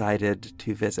I'd decided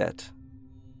to visit.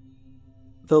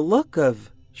 The look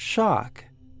of shock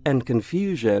and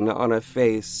confusion on a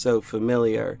face so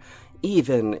familiar,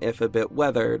 even if a bit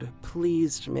weathered,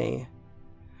 pleased me.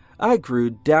 I grew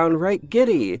downright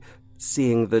giddy,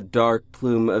 seeing the dark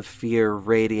plume of fear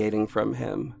radiating from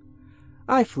him.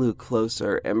 I flew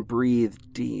closer and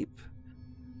breathed deep.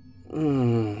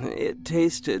 It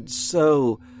tasted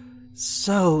so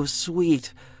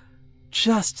sweet,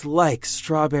 just like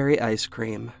strawberry ice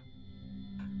cream.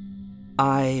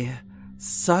 I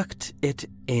sucked it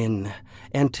in,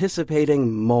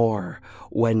 anticipating more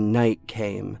when night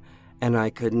came, and I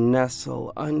could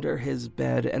nestle under his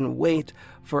bed and wait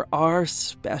for our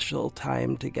special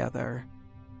time together.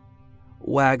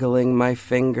 Waggling my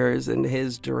fingers in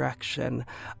his direction,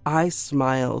 I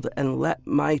smiled and let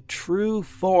my true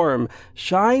form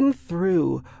shine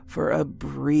through for a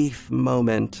brief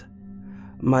moment.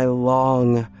 My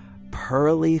long,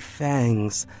 pearly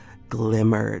fangs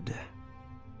glimmered.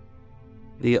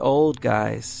 The old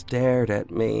guy stared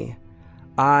at me,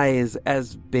 eyes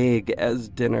as big as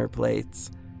dinner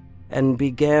plates, and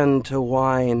began to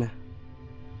whine.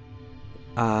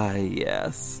 Ah,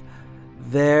 yes.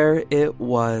 There it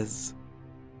was.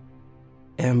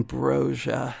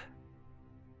 Ambrosia.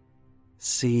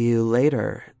 See you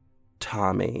later,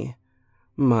 Tommy,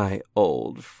 my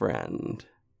old friend.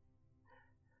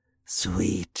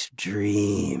 Sweet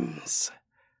dreams,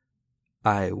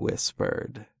 I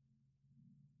whispered.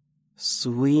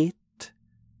 Sweet,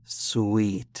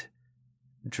 sweet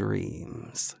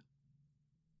dreams.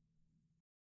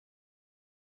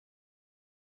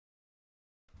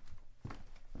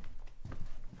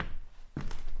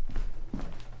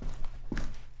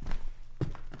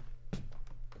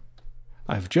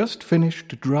 I've just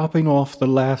finished dropping off the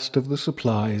last of the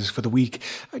supplies for the week.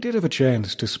 I did have a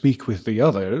chance to speak with the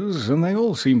others, and they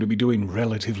all seem to be doing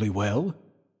relatively well.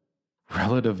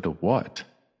 Relative to what?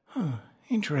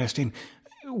 Interesting.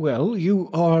 Well, you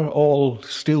are all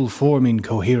still forming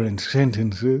coherent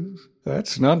sentences.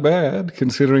 That's not bad,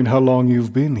 considering how long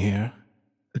you've been here.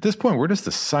 At this point, we're just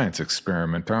a science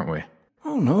experiment, aren't we?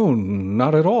 Oh, no,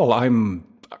 not at all. I'm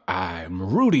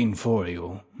rooting for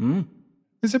you.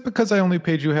 Is it because I only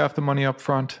paid you half the money up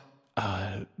front?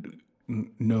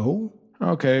 No.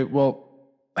 Okay, well,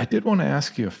 I did want to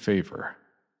ask you a favor.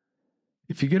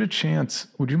 If you get a chance,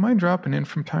 would you mind dropping in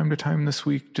from time to time this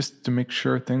week just to make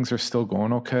sure things are still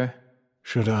going okay?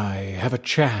 Should I have a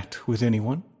chat with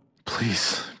anyone?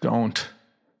 Please, don't.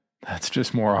 That's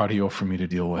just more audio for me to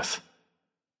deal with.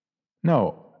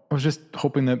 No, I was just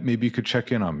hoping that maybe you could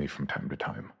check in on me from time to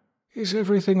time. Is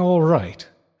everything all right?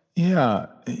 Yeah,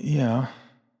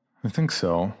 I think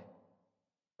so.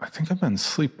 I think I've been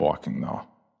sleepwalking, though.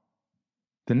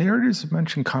 The narrators have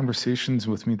mentioned conversations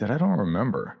with me that I don't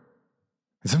remember.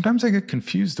 And sometimes I get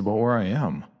confused about where I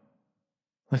am.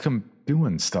 Like I'm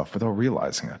doing stuff without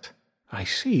realizing it. I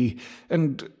see.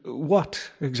 And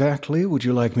what exactly would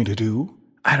you like me to do?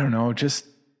 I don't know, just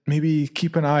maybe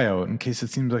keep an eye out in case it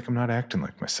seems like I'm not acting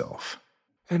like myself.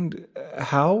 And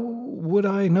how would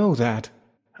I know that?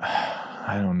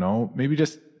 I don't know. Maybe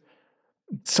just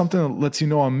something that lets you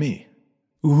know I'm me.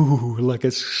 Ooh, like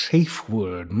a safe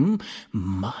word, hmm?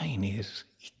 Mine is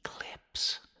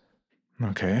eclipse.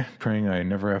 Okay, praying I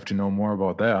never have to know more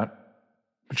about that.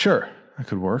 But sure, that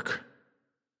could work.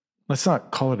 Let's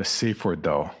not call it a safe word,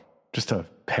 though. Just a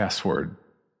password.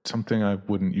 Something I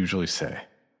wouldn't usually say.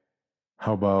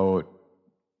 How about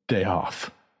day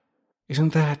off?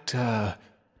 Isn't that,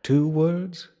 2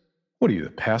 words? What are you, the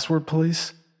password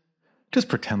police? Just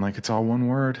pretend like it's all one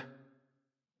word.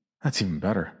 That's even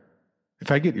better. If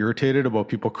I get irritated about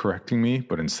people correcting me,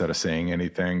 but instead of saying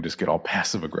anything, just get all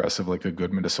passive-aggressive like a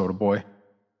good Minnesota boy,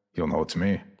 you'll know it's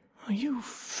me. You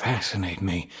fascinate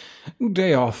me.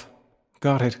 Day off.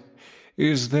 Got it.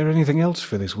 Is there anything else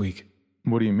for this week?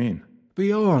 What do you mean?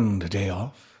 Beyond a day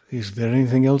off, is there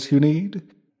anything else you need?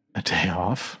 A day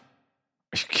off?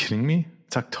 Are you kidding me?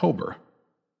 It's October.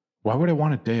 Why would I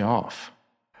want a day off?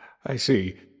 I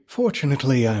see.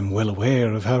 Fortunately, I'm well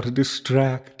aware of how to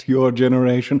distract your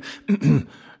generation.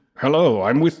 Hello,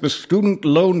 I'm with the Student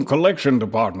Loan Collection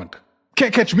Department.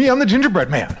 Can't catch me, I'm the gingerbread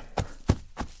man.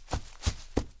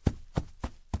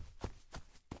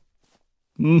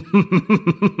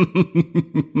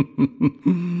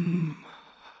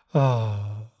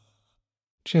 Ah,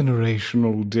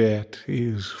 generational debt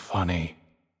is funny.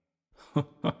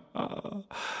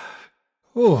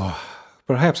 Oh,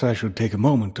 perhaps I should take a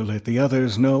moment to let the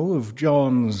others know of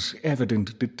John's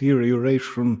evident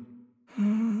deterioration.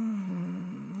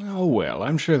 Oh well,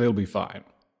 I'm sure they'll be fine.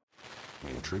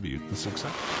 We attribute the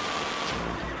success.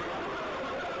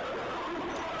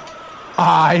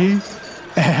 I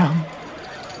am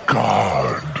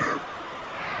God.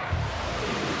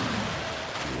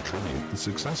 We attribute the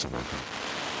success of our company.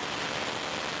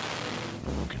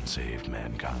 Who can save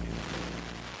mankind?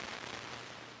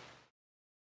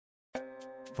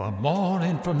 For more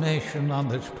information on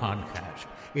this podcast,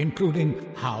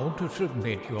 including how to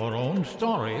submit your own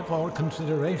story for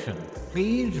consideration,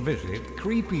 please visit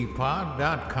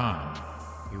creepypod.com.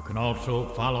 You can also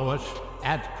follow us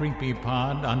at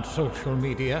CreepyPod on social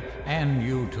media and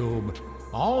YouTube.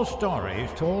 All stories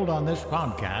told on this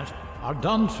podcast are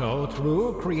done so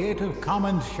through Creative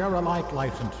Commons Share-alike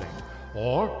licensing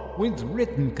or with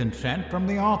written consent from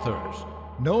the authors.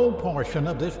 No portion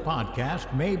of this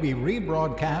podcast may be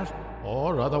rebroadcast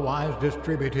or otherwise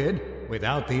distributed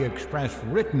without the express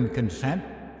written consent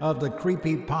of the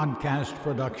Creepy Podcast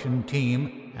production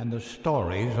team and the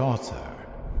story's author.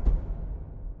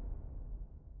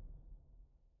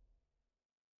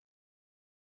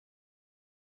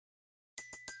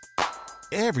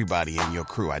 Everybody in your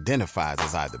crew identifies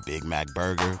as either Big Mac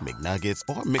Burger, McNuggets,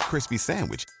 or McCrispy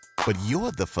Sandwich. But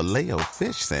you're the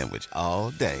Filet-O-Fish Sandwich all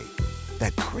day.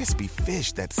 That crispy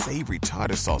fish, that savory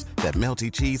tartar sauce, that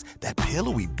melty cheese, that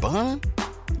pillowy bun.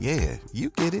 Yeah,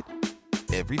 you get it.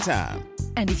 Every time.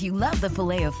 And if you love the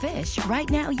Filet-O-Fish, right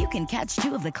now you can catch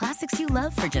 2 of the classics you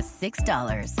love for just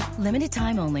 $6. Limited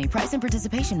time only. Price and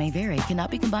participation may vary. Cannot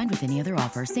be combined with any other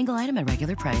offer. Single item at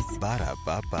regular price.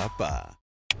 Ba-da-ba-ba-ba.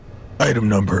 Item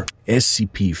number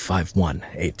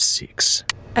SCP-5186.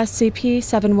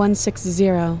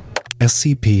 SCP-7160.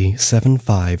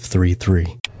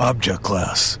 SCP-7533. Object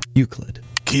Class Euclid.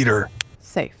 Keter.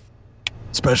 Safe.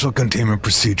 Special Containment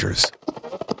Procedures.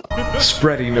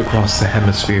 Spreading across the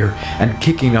hemisphere and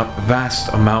kicking up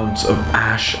vast amounts of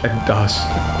ash and dust.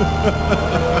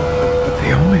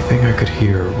 The only thing I could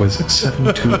hear was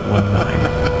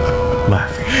 7219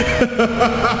 laughing.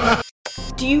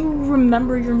 Do you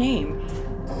remember your name?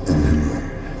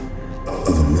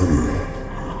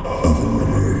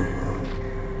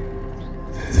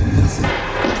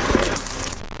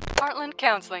 Heartland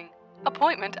Counseling.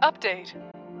 Appointment update.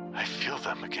 I feel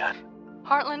them again.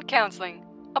 Heartland Counseling.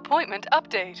 Appointment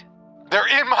update. They're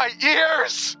in my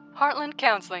ears! Heartland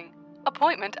Counseling.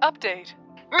 Appointment update.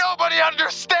 Nobody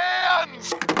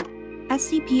understands!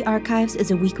 SCP Archives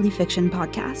is a weekly fiction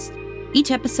podcast.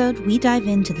 Each episode, we dive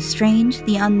into the strange,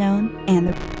 the unknown, and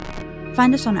the...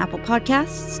 Find us on Apple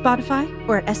Podcasts, Spotify,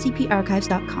 or at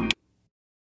scparchives.com.